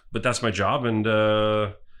 Yeah, but that's my job, and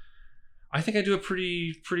I think I do it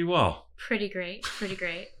pretty well. Pretty great.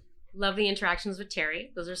 Love the interactions with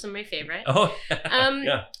Terry. Those are some of my favorite. Oh,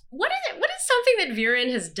 yeah. What is something that Viren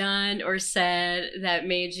has done or said that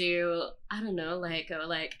made you, I don't know, like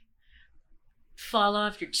fall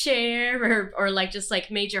off your chair or like just like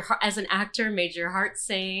made your heart, as an actor, made your heart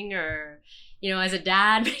sing, or, you know, as a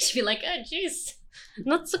dad, made you be like, oh, geez,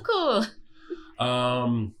 not so cool.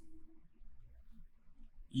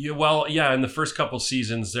 Yeah, in the first couple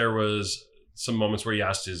seasons, there was some moments where he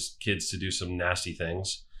asked his kids to do some nasty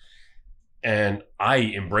things. And I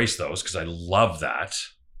embrace those because I love that.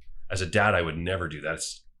 As a dad, I would never do that.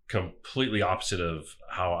 It's completely opposite of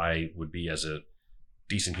how I would be as a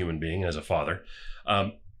decent human being, as a father.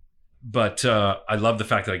 But I love the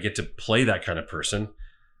fact that I get to play that kind of person.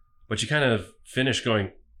 But you kind of finish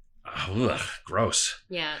going, oh, ugh, gross.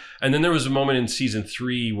 Yeah. And then there was a moment in season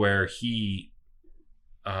 3 where he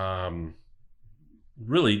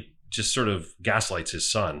really just sort of gaslights his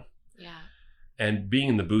son. Yeah. And being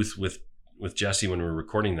in the booth with Jesse when we were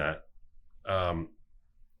recording that, I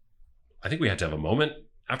think we had to have a moment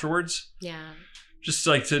afterwards. Yeah. Just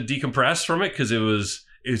like to decompress from it, because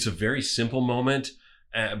it's a very simple moment,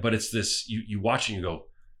 but it's this, you watch and you go,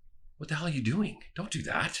 what the hell are you doing? Don't do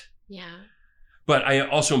that. Yeah. But I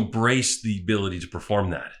also embrace the ability to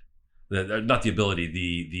perform that. Not the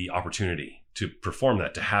ability, the opportunity to perform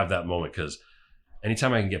that, to have that moment, because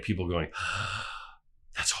anytime I can get people going,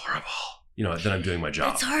 that's horrible, you know, then I'm doing my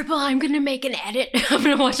job. That's horrible. I'm going to make an edit. I'm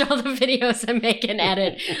going to watch all the videos and make an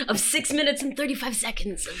edit of 6 minutes and 35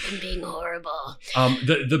 seconds of them being horrible.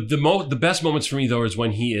 The best moments for me, though, is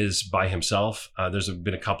when he is by himself. There's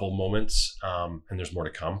been a couple moments, and there's more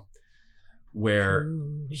to come, where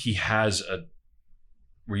he has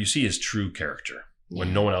where you see his true character.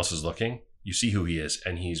 When no one else is looking, you see who he is,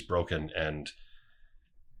 and he's broken, and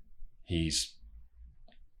he's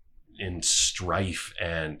in strife,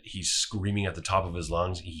 and he's screaming at the top of his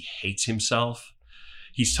lungs. He hates himself.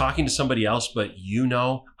 He's talking to somebody else, but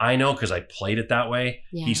I know because I played it that way.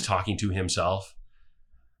 Yeah. He's talking to himself,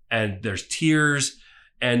 and there's tears,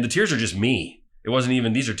 and the tears are just me. It wasn't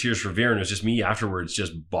even, these are tears for Viren. It was just me afterwards,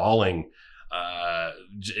 just bawling.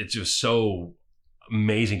 It's just so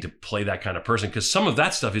amazing to play that kind of person, because some of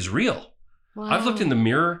that stuff is real. Wow. I've looked in the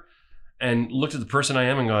mirror and looked at the person I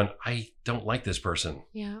am and gone, I don't like this person.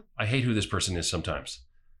 Yeah. I hate who this person is sometimes.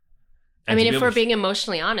 And I mean, if we're being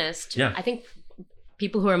emotionally honest, I think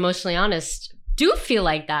people who are emotionally honest do feel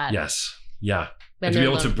like that. Yes. Yeah. And to be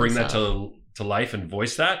able to bring that to life and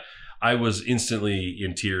voice that, I was instantly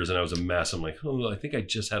in tears and I was a mess. I'm like, oh, I think I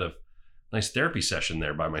just had a nice therapy session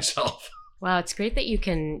there by myself. Wow, it's great that you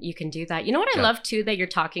can do that. You know what I love too that you're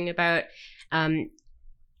talking about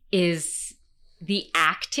is the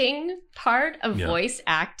acting part of voice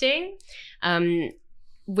acting,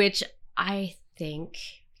 which I think,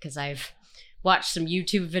 because I've watched some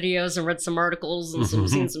YouTube videos and read some articles and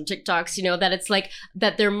seen some TikToks, you know, that it's like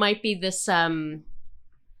that there might be this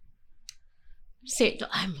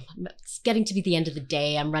it's getting to be the end of the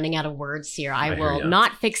day. I'm running out of words here. I will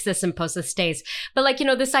not fix this and post this stays. But like, you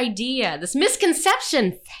know, this idea, this misconception,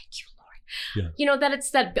 thank you, Lord. Yeah. You know, that it's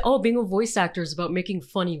that, being a voice actor is about making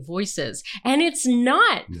funny voices. And it's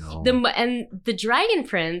not. No. And the Dragon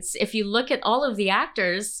Prince, if you look at all of the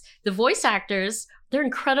actors, the voice actors, they're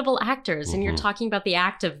incredible actors. And you're talking about the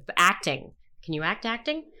act of acting. Can you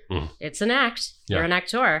acting? It's an act. Yeah. You're an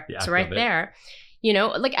actor. The It's act right of it. there. You know,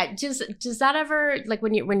 like, does that ever, like,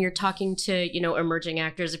 when you're talking to, you know, emerging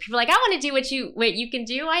actors, or people are like, I want to do what you can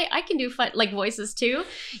do. I can do fun, like, voices too.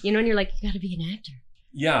 You know, and you're like, you got to be an actor.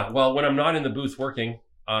 Yeah. Well, when I'm not in the booth working,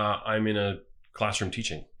 I'm in a classroom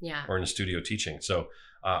teaching. Yeah. Or in a studio teaching. So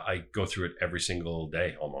I go through it every single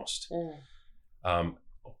day almost.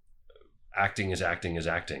 Acting is acting is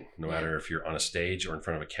acting. No matter if you're on a stage or in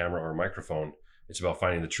front of a camera or a microphone, it's about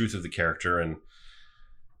finding the truth of the character and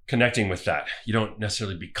connecting with that. You don't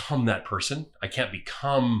necessarily become that person. I can't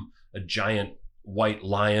become a giant white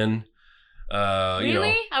lion. Really? You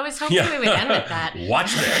know. I was hoping we would end with that.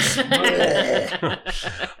 Watch this.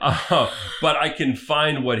 But I can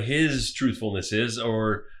find what his truthfulness is,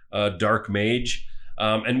 or a dark mage.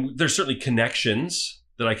 And there's certainly connections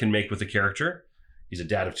that I can make with the character. He's a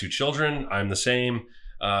dad of 2 children. I'm the same.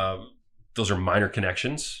 Those are minor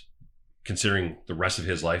connections, considering the rest of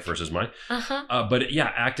his life versus mine. But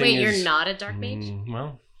yeah, acting Wait, is... you're not a dark mage?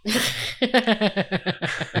 Well,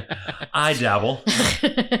 I dabble.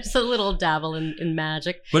 It's a little dabble in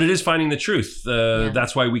magic. But it is finding the truth.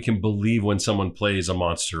 That's why we can believe when someone plays a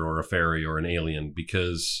monster or a fairy or an alien,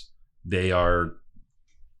 because they are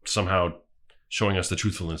somehow showing us the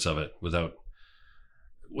truthfulness of it without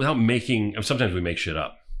making... Sometimes we make shit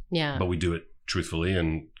up. Yeah. But we do it truthfully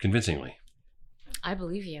and convincingly. I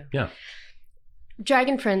believe you. Yeah.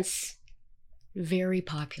 Dragon Prince, very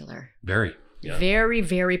popular. Very. Yeah. Very,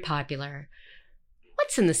 very popular.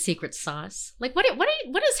 What's in the secret sauce? Like, what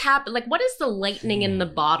has happened? Like, what is the lightning in the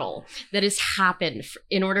bottle that has happened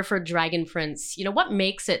in order for Dragon Prince? You know, what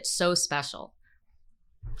makes it so special?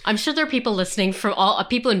 I'm sure there are people listening from all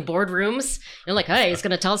people in boardrooms. They're like, hey, he's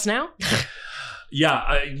going to tell us now? Yeah.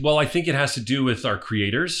 I think it has to do with our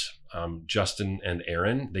creators, Justin and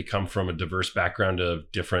Aaron. They come from a diverse background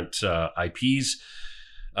of different IPs,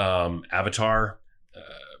 Avatar,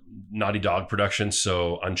 Naughty Dog Productions,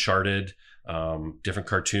 so Uncharted, different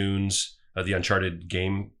cartoons, the Uncharted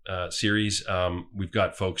game series. We've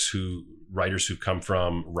got writers who've come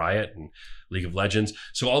from Riot and League of Legends.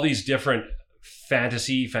 So all these different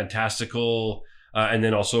fantastical, and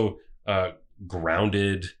then also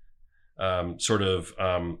grounded sort of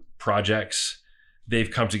projects.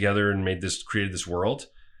 They've come together and created this world.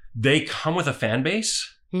 They come with a fan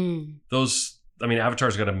base.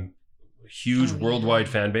 Avatar's got a huge worldwide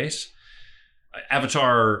fan base.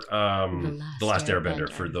 Avatar, The Last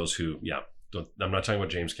Airbender, for those who, I'm not talking about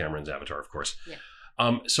James Cameron's Avatar, of course.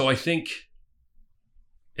 Yeah. So I think,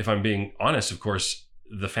 if I'm being honest, of course,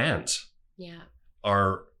 the fans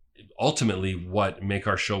are ultimately what make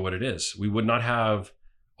our show what it is. We would not have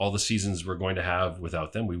all the seasons we're going to have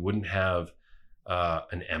without them. We wouldn't have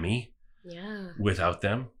an Emmy without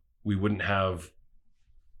them. We wouldn't have...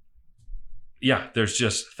 Yeah, there's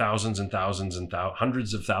just thousands and thousands and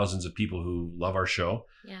hundreds of thousands of people who love our show.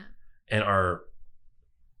 Yeah. And are...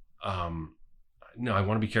 no, I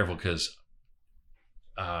want to be careful because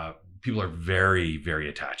people are very, very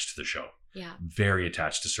attached to the show. Yeah. Very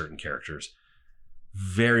attached to certain characters.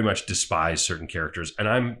 Very much despise certain characters.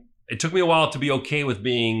 And it took me a while to be okay with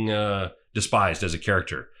being despised as a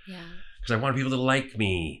character. Yeah. Because I want people to like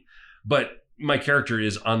me. But my character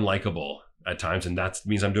is unlikable at times, and that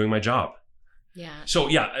means I'm doing my job. Yeah. So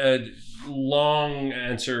long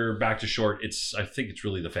answer back to short. I think it's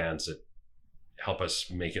really the fans that help us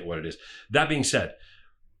make it what it is. That being said,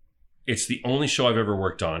 it's the only show I've ever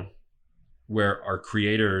worked on where our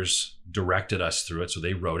creators directed us through it. So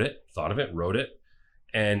they wrote it, thought of it, wrote it,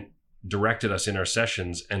 and directed us in our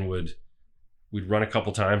sessions, and we'd run a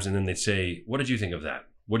couple times, and then they'd say, what did you think of that?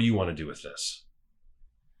 What do you want to do with this?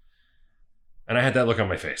 And I had that look on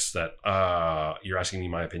my face that, you're asking me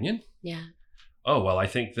my opinion? Yeah. Oh, well, I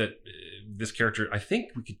think that this character, I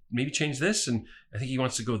think we could maybe change this, and I think he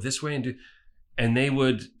wants to go this way and they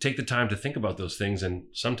would take the time to think about those things and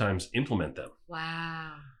sometimes implement them.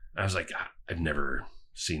 Wow. I was like, I've never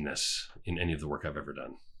seen this in any of the work I've ever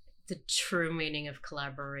done. The true meaning of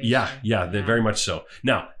collaboration. Yeah, they're very much so.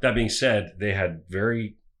 Now, that being said, they had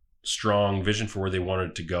very strong vision for where they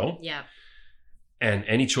wanted to go. Yeah. And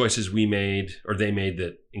any choices we made or they made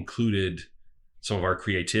that included some of our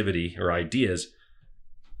creativity or ideas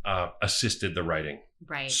assisted the writing.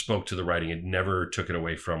 Right. Spoke to the writing. It never took it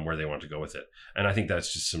away from where they wanted to go with it. And I think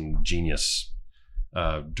that's just some genius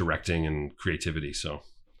directing and creativity. So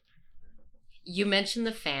you mentioned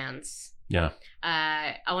the fans. Yeah.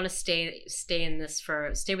 I want to stay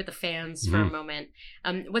with the fans for a moment.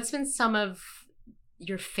 What's been some of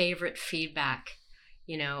your favorite feedback,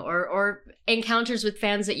 or encounters with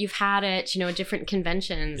fans that you've had at, different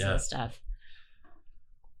conventions and stuff?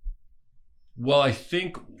 Well, I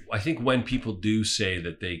think when people do say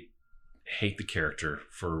that they hate the character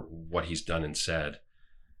for what he's done and said,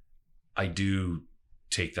 I do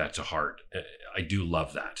take that to heart. I do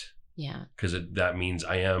love that. Yeah. Because that means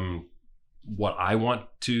I am what I want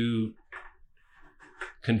to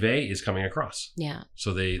convey is coming across. Yeah.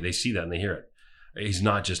 So they see that and they hear it. He's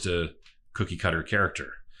not just a cookie cutter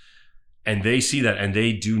character. And they see that and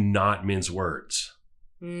they do not mince words.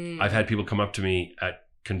 I've had people come up to me at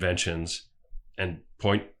conventions and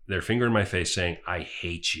point their finger in my face saying, I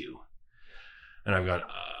hate you. And I've gone,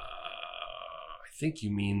 I think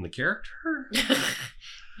you mean the character? I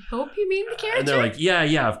hope you mean the character. And they're like,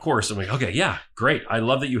 yeah, of course. I'm like, okay, yeah, great. I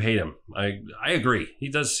love that you hate him. I agree.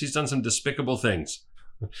 He's done some despicable things.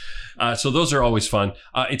 So those are always fun.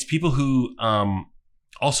 It's people who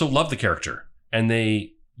also love the character and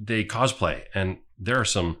they cosplay. And there are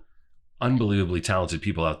some unbelievably talented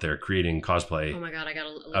people out there creating cosplay. Oh my God, I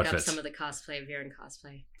gotta look outfits. up some of the cosplay, Viren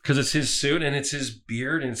cosplay. Because it's his suit and it's his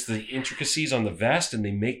beard and it's the intricacies on the vest and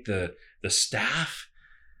they make the staff.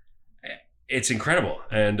 It's incredible.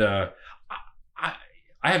 And I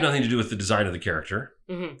have nothing to do with the design of the character.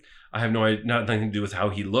 Mm-hmm. I have nothing to do with how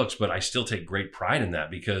he looks, but I still take great pride in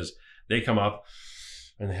that because they come up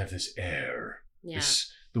and they have this air. Yeah.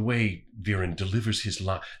 The way Viren delivers his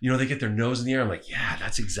line. They get their nose in the air. I'm like, yeah,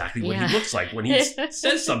 that's exactly what he looks like when he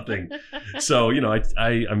says something. So,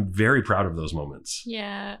 I'm very proud of those moments.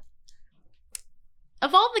 Yeah.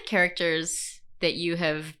 Of all the characters that you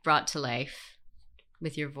have brought to life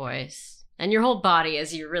with your voice and your whole body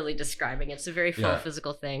as you're really describing it, it's a very full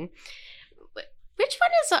physical thing. Which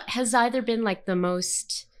one has either been like the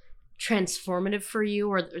most transformative for you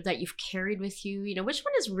or that you've carried with you? Which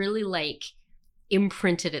one has really like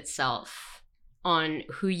imprinted itself on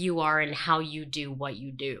who you are and how you do what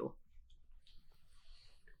you do?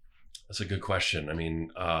 That's a good question. I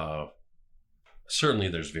mean, certainly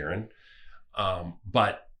there's Viren.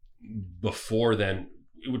 But before then,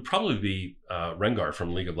 it would probably be Rengar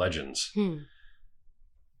from League of Legends.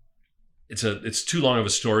 It's too long of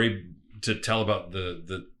a story to tell about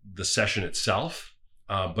the session itself,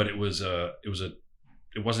 but it wasn't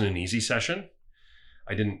an easy session.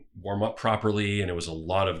 I didn't warm up properly, and it was a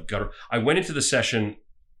lot of gutter. I went into the session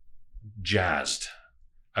jazzed.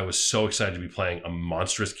 I was so excited to be playing a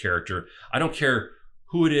monstrous character. I don't care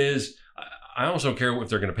who it is. I almost don't care if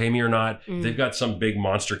they're going to pay me or not. If they've got some big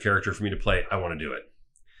monster character for me to play, I want to do it.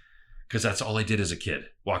 Because that's all I did as a kid.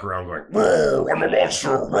 Walk around going, I'm a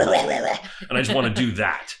monster. And I just want to do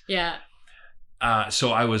that. Yeah.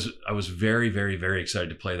 So I was very, very, very excited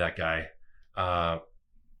to play that guy.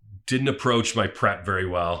 Didn't approach my prep very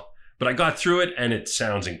well, but I got through it and it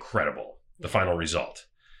sounds incredible, the final result.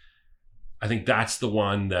 I think that's the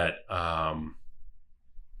one that I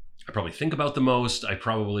probably think about the most. I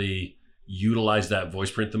probably utilize that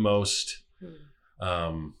voice print the most.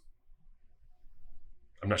 I'm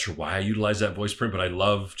not sure why I utilize that voice print, but I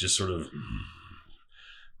love just sort of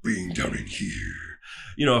being down in here.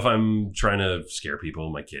 If I'm trying to scare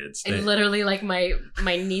people, my kids. And literally, like, my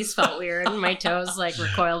knees felt weird and my toes, like,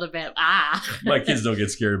 recoiled a bit. My kids don't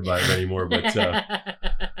get scared by it anymore. But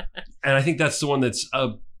and I think that's the one that's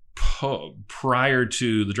prior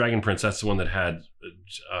to the Dragon Prince, that's the one that had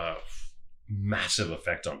a massive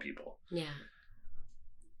effect on people. Yeah.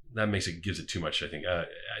 That gives it too much, I think.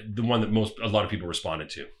 The one that a lot of people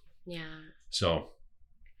responded to. Yeah. So,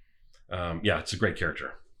 it's a great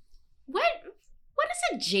character. What is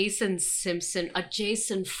a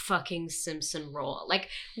Jason fucking Simpson role? Like,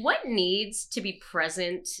 what needs to be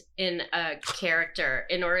present in a character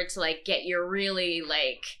in order to, like, get you really,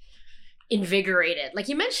 like, invigorated? Like,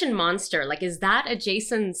 you mentioned monster. Like, is that a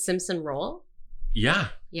Jason Simpson role? Yeah.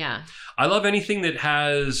 Yeah. I love anything that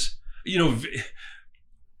has,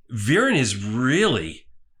 Viren is really,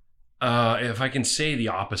 if I can say the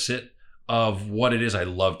opposite of what it is I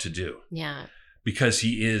love to do. Yeah. Because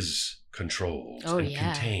he is controlled and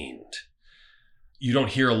contained. You don't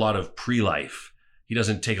hear a lot of pre-life. He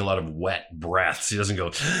doesn't take a lot of wet breaths. He doesn't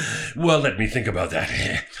go, well, let me think about that.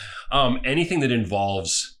 Anything that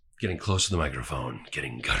involves getting close to the microphone,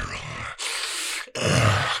 getting guttural,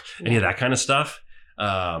 any of that kind of stuff,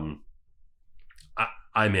 I'm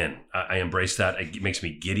in. I embrace that. It makes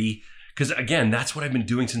me giddy. Because again, that's what I've been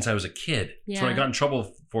doing since I was a kid. Yeah. That's what I got in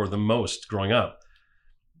trouble for the most growing up.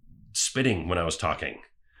 Spitting when I was talking.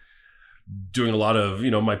 Doing a lot of,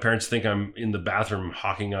 my parents think I'm in the bathroom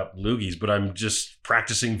hawking up loogies, but I'm just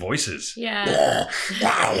practicing voices. Yeah.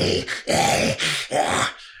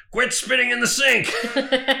 quit spitting in the sink.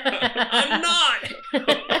 I'm not.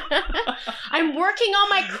 I'm working on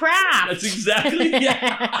my craft. That's exactly,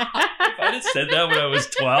 yeah. If I'd have said that when I was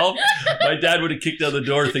 12, my dad would have kicked out the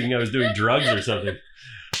door thinking I was doing drugs or something.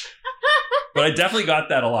 But I definitely got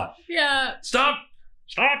that a lot. Yeah. Stop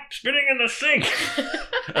spitting in the sink.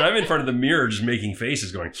 And I'm in front of the mirror just making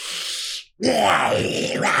faces going. Do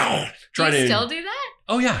you still do that?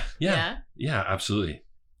 Oh, yeah. Yeah, absolutely.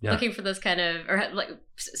 Yeah. Looking for those kind of, or like,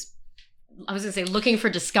 I was going to say looking for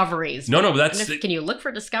discoveries. No, that's... Can you look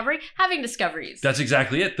for discovery? Having discoveries. That's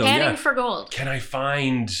exactly it, though. Panning for gold. Can I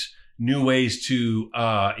find new ways to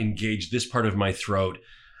engage this part of my throat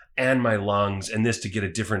and my lungs and this to get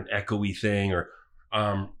a different echoey thing? Or,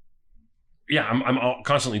 I'm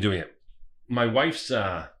constantly doing it. My wife's,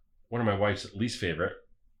 one of my wife's least favorite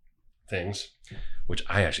things, which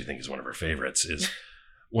I actually think is one of her favorites, is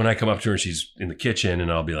when I come up to her and she's in the kitchen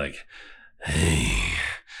and I'll be like, hey,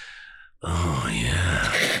 oh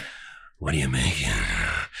yeah, what are you making?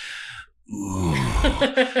 Ooh,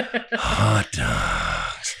 hot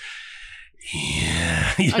dogs.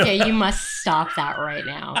 Yeah. Okay, you must stop that right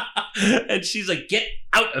now. And she's like, get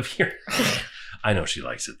out of here. I know she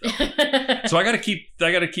likes it though. So I gotta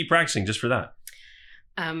keep practicing just for that.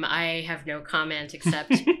 I have no comment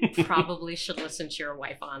except probably should listen to your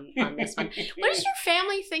wife on this one. What does your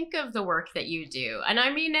family think of the work that you do? And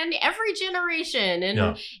I mean, and every generation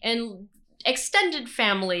and extended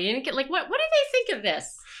family, and like, what do they think of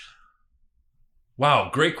this?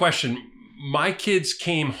 Wow, great question. My kids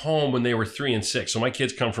came home when they were 3 and 6. So my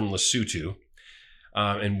kids come from Lesotho,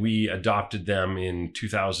 and we adopted them in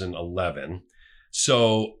 2011.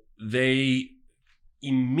 So they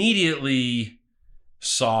immediately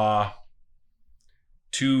saw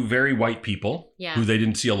 2 very white people who they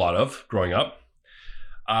didn't see a lot of growing up.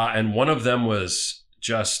 And one of them was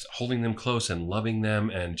just holding them close and loving them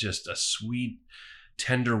and just a sweet,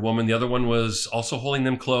 tender woman. The other one was also holding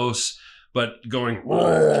them close, but going,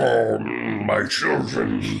 oh, my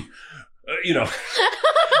children,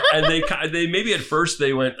 and they maybe at first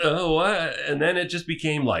they went, oh, what? And then it just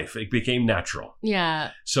became life. It became natural.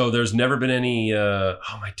 Yeah. So there's never been any, oh,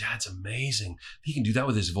 my dad's amazing. He can do that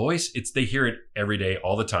with his voice. They hear it every day,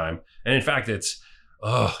 all the time. And in fact, it's,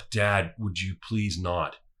 oh, Dad, would you please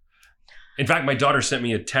not? In fact, my daughter sent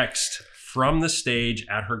me a text from the stage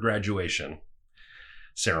at her graduation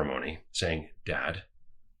ceremony saying, Dad,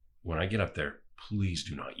 when I get up there, please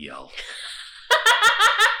do not yell.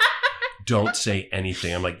 Don't say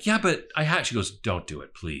anything. I'm like, yeah, but I had. She goes, don't do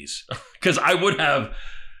it, please. Because I would have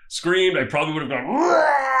screamed. I probably would have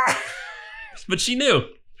gone, but she knew.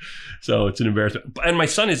 So it's an embarrassment. And my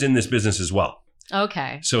son is in this business as well.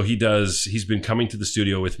 Okay. So he's been coming to the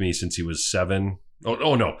studio with me since he was 7.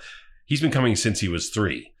 Oh no. He's been coming since he was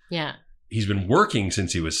 3. Yeah. He's been working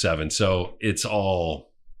since he was 7. So it's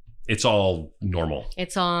all normal.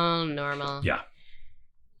 It's all normal. Yeah.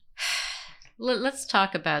 Let's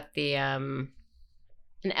talk about the an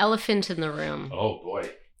elephant in the room. Oh boy,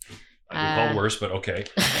 I've been called worse, but okay.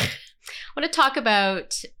 I want to talk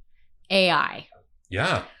about AI.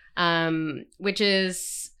 Yeah. Which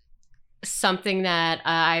is something that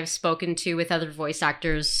I've spoken to with other voice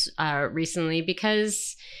actors recently,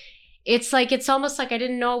 because it's almost like I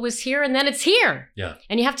didn't know it was here, and then it's here. Yeah.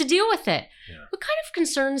 And you have to deal with it. Yeah. What kind of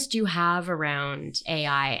concerns do you have around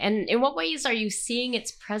AI? And in what ways are you seeing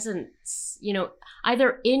its presence,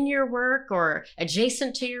 either in your work or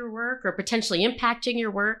adjacent to your work or potentially impacting your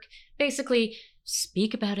work? Basically,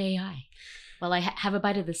 speak about AI while I have a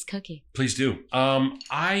bite of this cookie. Please do.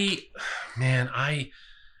 I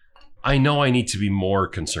know I need to be more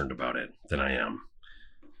concerned about it than I am.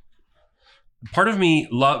 Part of me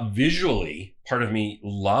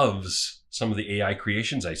loves some of the AI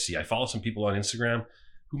creations I see. I follow some people on Instagram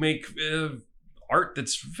who make art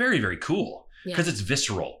that's very, very cool because it's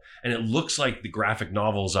visceral and it looks like the graphic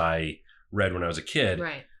novels I read when I was a kid.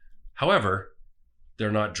 Right. However,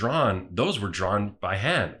 they're not drawn. Those were drawn by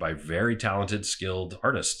hand by very talented, skilled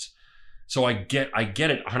artists. So I get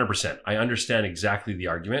it 100%. I understand exactly the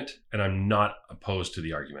argument, and I'm not opposed to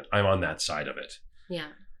the argument. I'm on that side of it. Yeah.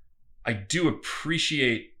 I do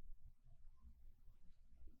appreciate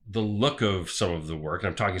the look of some of the work, and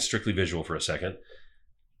I'm talking strictly visual for a second,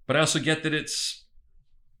 but I also get that it's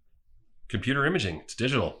computer imaging. It's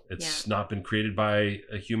digital. It's not been created by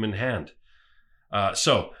a human hand.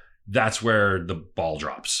 So that's where the ball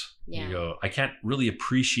drops. Yeah. You go, I can't really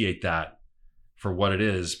appreciate that for what it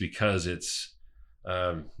is because it's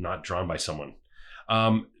not drawn by someone.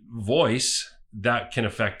 Voice, that can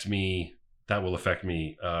affect me. That will affect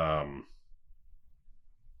me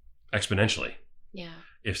exponentially. Yeah.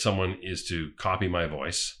 If someone is to copy my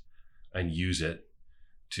voice and use it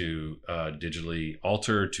to digitally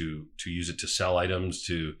alter, to use it to sell items,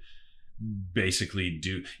 to basically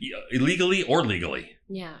do illegally or legally.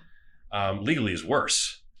 Yeah. Legally is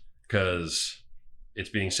worse because it's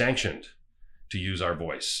being sanctioned to use our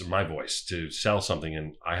voice, my voice, to sell something,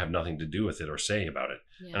 and I have nothing to do with it or say about it.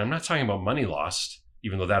 Yeah. And I'm not talking about money lost,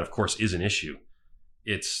 even though that, of course, is an issue.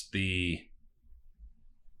 It's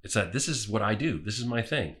that this is what I do. This is my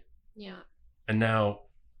thing. Yeah. And now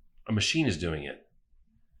a machine is doing it.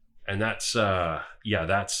 And that's no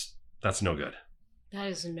good. That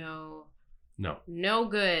is No. no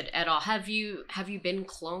good at all. Have you been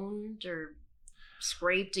cloned or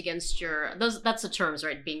scraped against your that's the terms,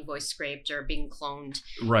 right? Being voice scraped or being cloned.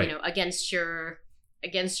 Right. You know, against your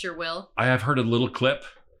will. I have heard a little clip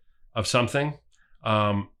of something.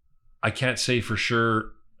 I can't say for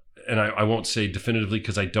sure, and I won't say definitively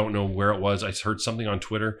because I don't know where it was. I heard something on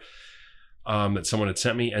Twitter that someone had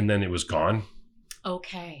sent me, and then it was gone.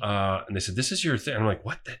 Okay. And they said, "This is your thing." I'm like,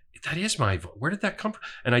 "What? That is my voice. Where did that come from?"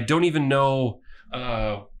 And I don't even know.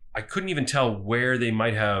 I couldn't even tell where they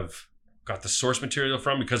might have got the source material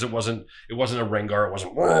from because it wasn't a Rengar, it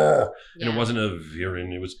wasn't, and it wasn't a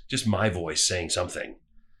Viren. It was just my voice saying something.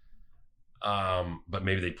 But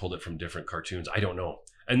maybe they pulled it from different cartoons. I don't know.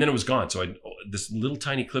 And then it was gone. So this little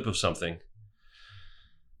tiny clip of something.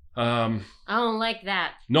 I don't like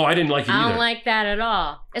that. No, I didn't like it either. I don't like that at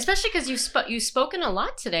all. Especially because you've spoken a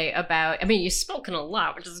lot today about, I mean, you've spoken a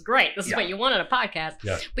lot, which is great. This is what you want in a podcast.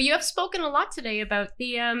 Yeah. But you have spoken a lot today about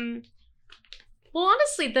the, well,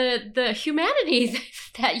 honestly, the humanity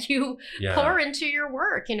that you pour into your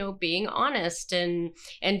work, you know, being honest and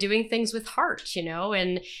doing things with heart, you know.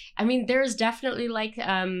 And I mean, there's definitely like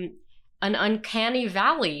an uncanny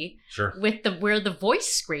valley with where the voice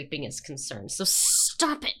scraping is concerned. So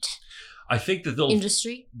stop it. I think that the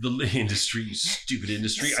industry, stupid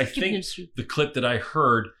industry. I think the clip that I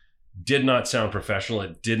heard did not sound professional.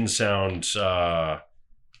 It didn't sound.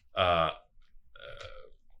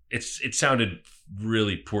 It sounded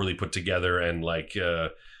really poorly put together and like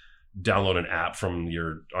download an app from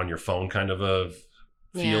on your phone kind of a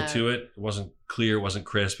feel to it. It wasn't clear. It wasn't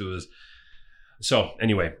crisp. It was. So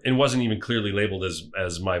anyway, it wasn't even clearly labeled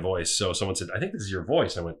as my voice. So someone said, "I think this is your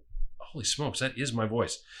voice." And I went, "Holy smokes, that is my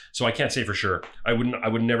voice." So I can't say for sure. I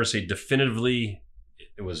would never say definitively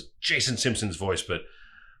it was Jason Simpson's voice, but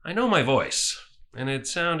I know my voice. And it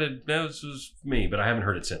sounded, that was me, but I haven't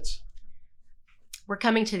heard it since. We're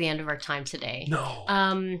coming to the end of our time today. No.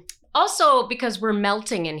 Also, because we're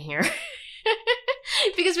melting in here.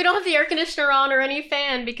 Because we don't have the air conditioner on or any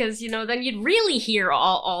fan, because, you know, then you'd really hear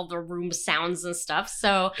all the room sounds and stuff.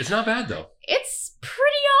 So it's not bad though. It's pretty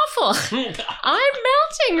awful. I'm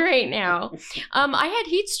melting right now. I had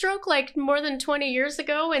heat stroke like more than 20 years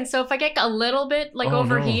ago. And so if I get a little bit like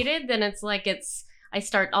overheated, then it's like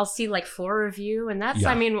I'll see like 4 of you. And that's,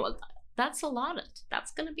 I mean, that's a lot.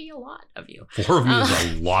 That's going to be a lot of you. 4 of me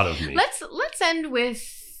is a lot of me. Let's end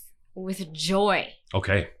with joy.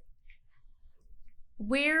 Okay.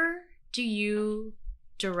 Where do you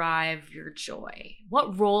derive your joy?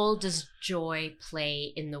 What role does joy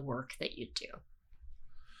play in the work that you do?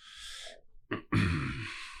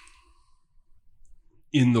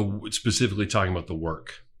 Specifically talking about the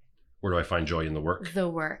work. Where do I find joy in the work? The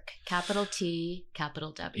work. Capital T,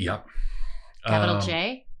 capital W. Yep. Capital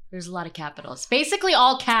J. There's a lot of capitals. Basically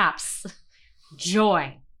all caps.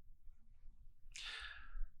 Joy.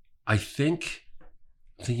 I think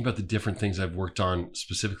thinking about the different things I've worked on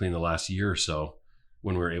specifically in the last year or so,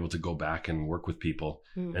 when we were able to go back and work with people,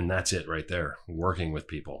 and that's it right there, working with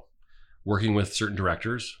people, working with certain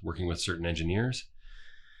directors, working with certain engineers,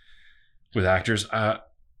 with actors.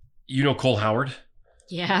 You know Cole Howard?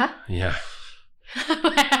 Yeah. Yeah.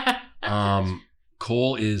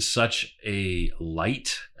 Cole is such a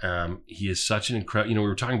light. He is such an incredible, we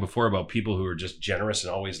were talking before about people who are just generous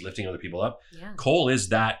and always lifting other people up. Yeah. Cole Cole is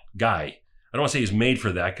that guy. I don't want to say he's made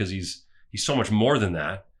for that because he's so much more than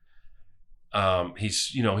that.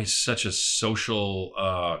 He's such a social,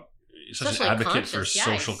 such an advocate for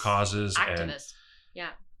social causes. Activist.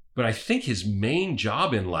 But I think his main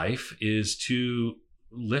job in life is to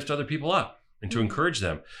lift other people up and to encourage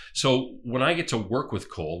them. So when I get to work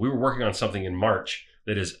with Cole, we were working on something in March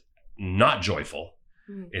that is not joyful.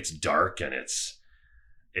 It's dark and it's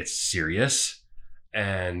serious.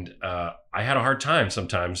 And I had a hard time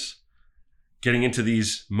sometimes getting into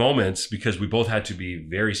these moments because we both had to be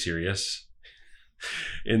very serious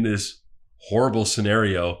in this horrible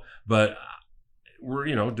scenario. But we're,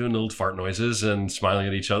 doing little fart noises and smiling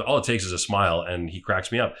at each other. All it takes is a smile and he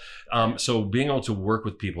cracks me up. So being able to work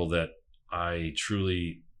with people that I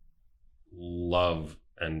truly love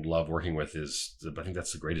and love working with I think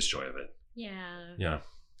that's the greatest joy of it. Yeah. Yeah.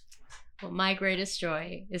 Well, my greatest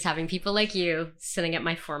joy is having people like you sitting at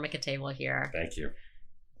my Formica table here. Thank you.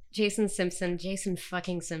 Jason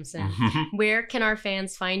fucking Simpson. Where can our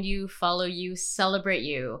fans find you, follow you, celebrate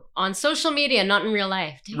you? On social media, not in real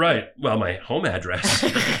life. Right. Well, my home address.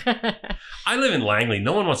 I live in Langley.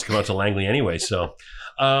 No one wants to come out to Langley anyway, so.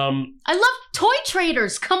 I love Toy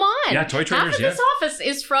Traders. Come on. Yeah, Toy Traders, Half of this office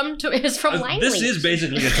is from Langley. This is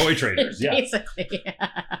basically a Toy Traders, yeah. Basically,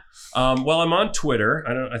 yeah. Well, I'm on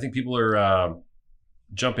Twitter. I think people are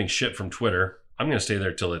jumping ship from Twitter. I'm going to stay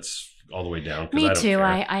there till it's all the way down. Me I don't too. care.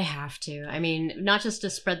 I have to. I mean, not just to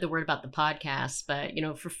spread the word about the podcast, but,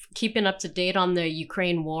 for keeping up to date on the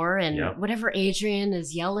Ukraine war and whatever Adrian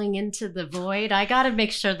is yelling into the void, I got to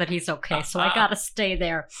make sure that he's okay. So I got to stay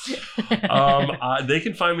there. They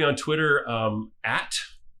can find me on Twitter at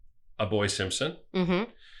A Boy Simpson.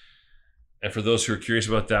 Mm-hmm. And for those who are curious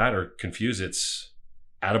about that or confused, it's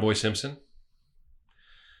at A Boy Simpson.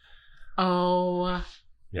 Oh,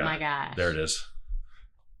 my gosh. There it is.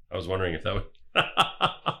 I was wondering if that would.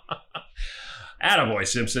 Attaboy,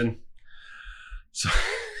 Simpson. So...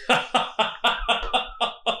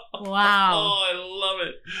 Wow. Oh, I love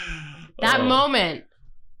it. That moment.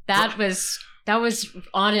 That was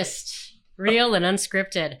honest, real, and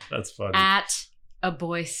unscripted. That's funny. At A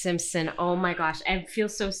Boy Simpson. Oh my gosh. I feel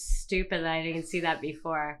so stupid that I didn't see that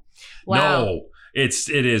before. Wow. No, it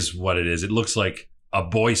is what it is. It looks like A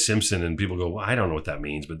Boy Simpson, and people go, well, I don't know what that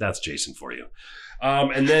means, but that's Jason for you.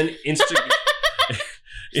 And then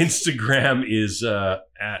Instagram is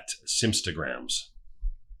at Simstagrams.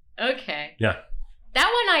 Okay. Yeah. That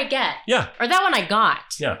one I get. Yeah. Or that one I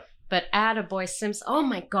got. Yeah. But Attaboy Simpson. Oh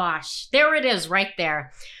my gosh. There it is right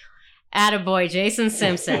there. Attaboy Jason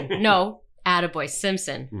Simpson. No, Attaboy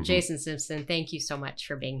Simpson. Mm-hmm. Jason Simpson, thank you so much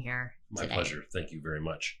for being here today. My pleasure. Thank you very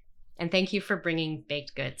much. And thank you for bringing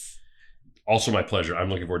baked goods. Also my pleasure. I'm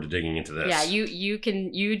looking forward to digging into this. Yeah, you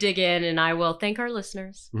dig in, and I will thank our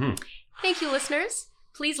listeners. Mm-hmm. Thank you, listeners.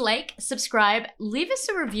 Please like, subscribe, leave us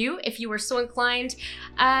a review if you are so inclined.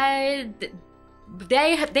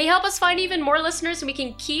 They help us find even more listeners, and we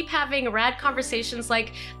can keep having rad conversations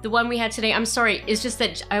like the one we had today. I'm sorry, it's just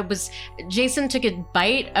that Jason took a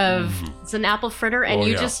bite of it's an apple fritter, and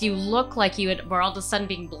you look like were all of a sudden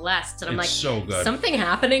being blessed, and I'm like, so good. Something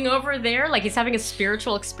happening over there, like he's having a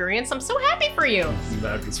spiritual experience. I'm so happy for you.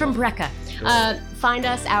 It's from Brecca. Find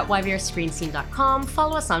us at yvarscreenscene.com.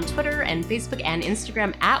 Follow us on Twitter and Facebook and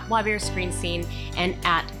Instagram at yvarscreenscene and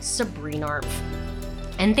at Sabrinarf.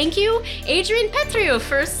 And thank you, Adrian Petrio,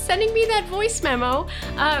 for sending me that voice memo.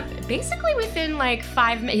 Basically within like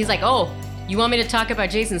 5 minutes, he's like, "Oh, you want me to talk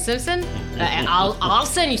about Jason Simpson? I'll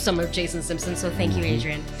send you some of Jason Simpson." So thank you,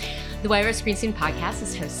 Adrian. The YVR Screen Scene podcast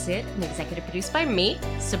is hosted and executive produced by me,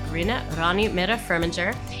 Sabrina Rani Mera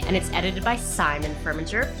Firminger, and it's edited by Simon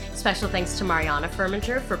Firminger. Special thanks to Mariana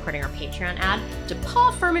Firminger for recording our Patreon ad, to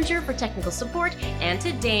Paul Firminger for technical support, and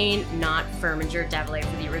to Dane, not Firminger Devilay,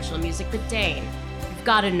 for the original music, but Dane.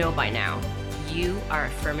 Gotta know by now, you are a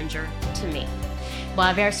Firminger to me.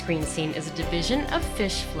 YVR Screen Scene is a division of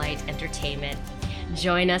Fish Flight Entertainment.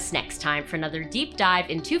 Join us next time for another deep dive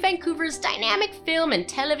into Vancouver's dynamic film and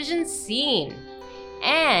television scene.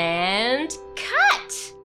 And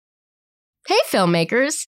cut! Hey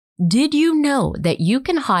filmmakers, did you know that you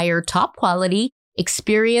can hire top quality,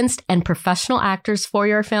 experienced, and professional actors for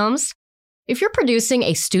your films? If you're producing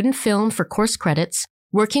a student film for course credits,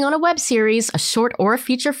 working on a web series, a short, or a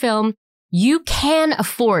feature film, you can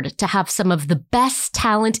afford to have some of the best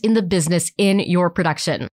talent in the business in your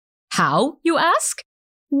production. How, you ask?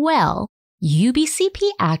 Well,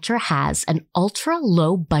 UBCP Actra has an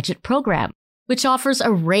ultra-low budget program, which offers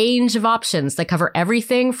a range of options that cover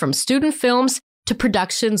everything from student films to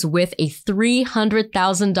productions with a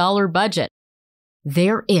 $300,000 budget.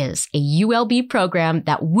 There is a ULB program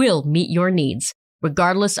that will meet your needs,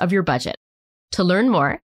 regardless of your budget. To learn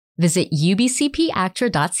more, visit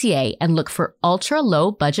ubcpactra.ca and look for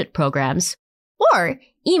ultra-low budget programs, or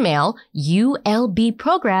email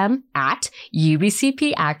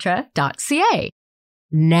ulbprogram@ubcpactra.ca.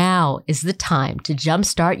 Now is the time to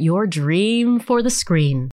jumpstart your dream for the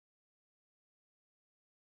screen.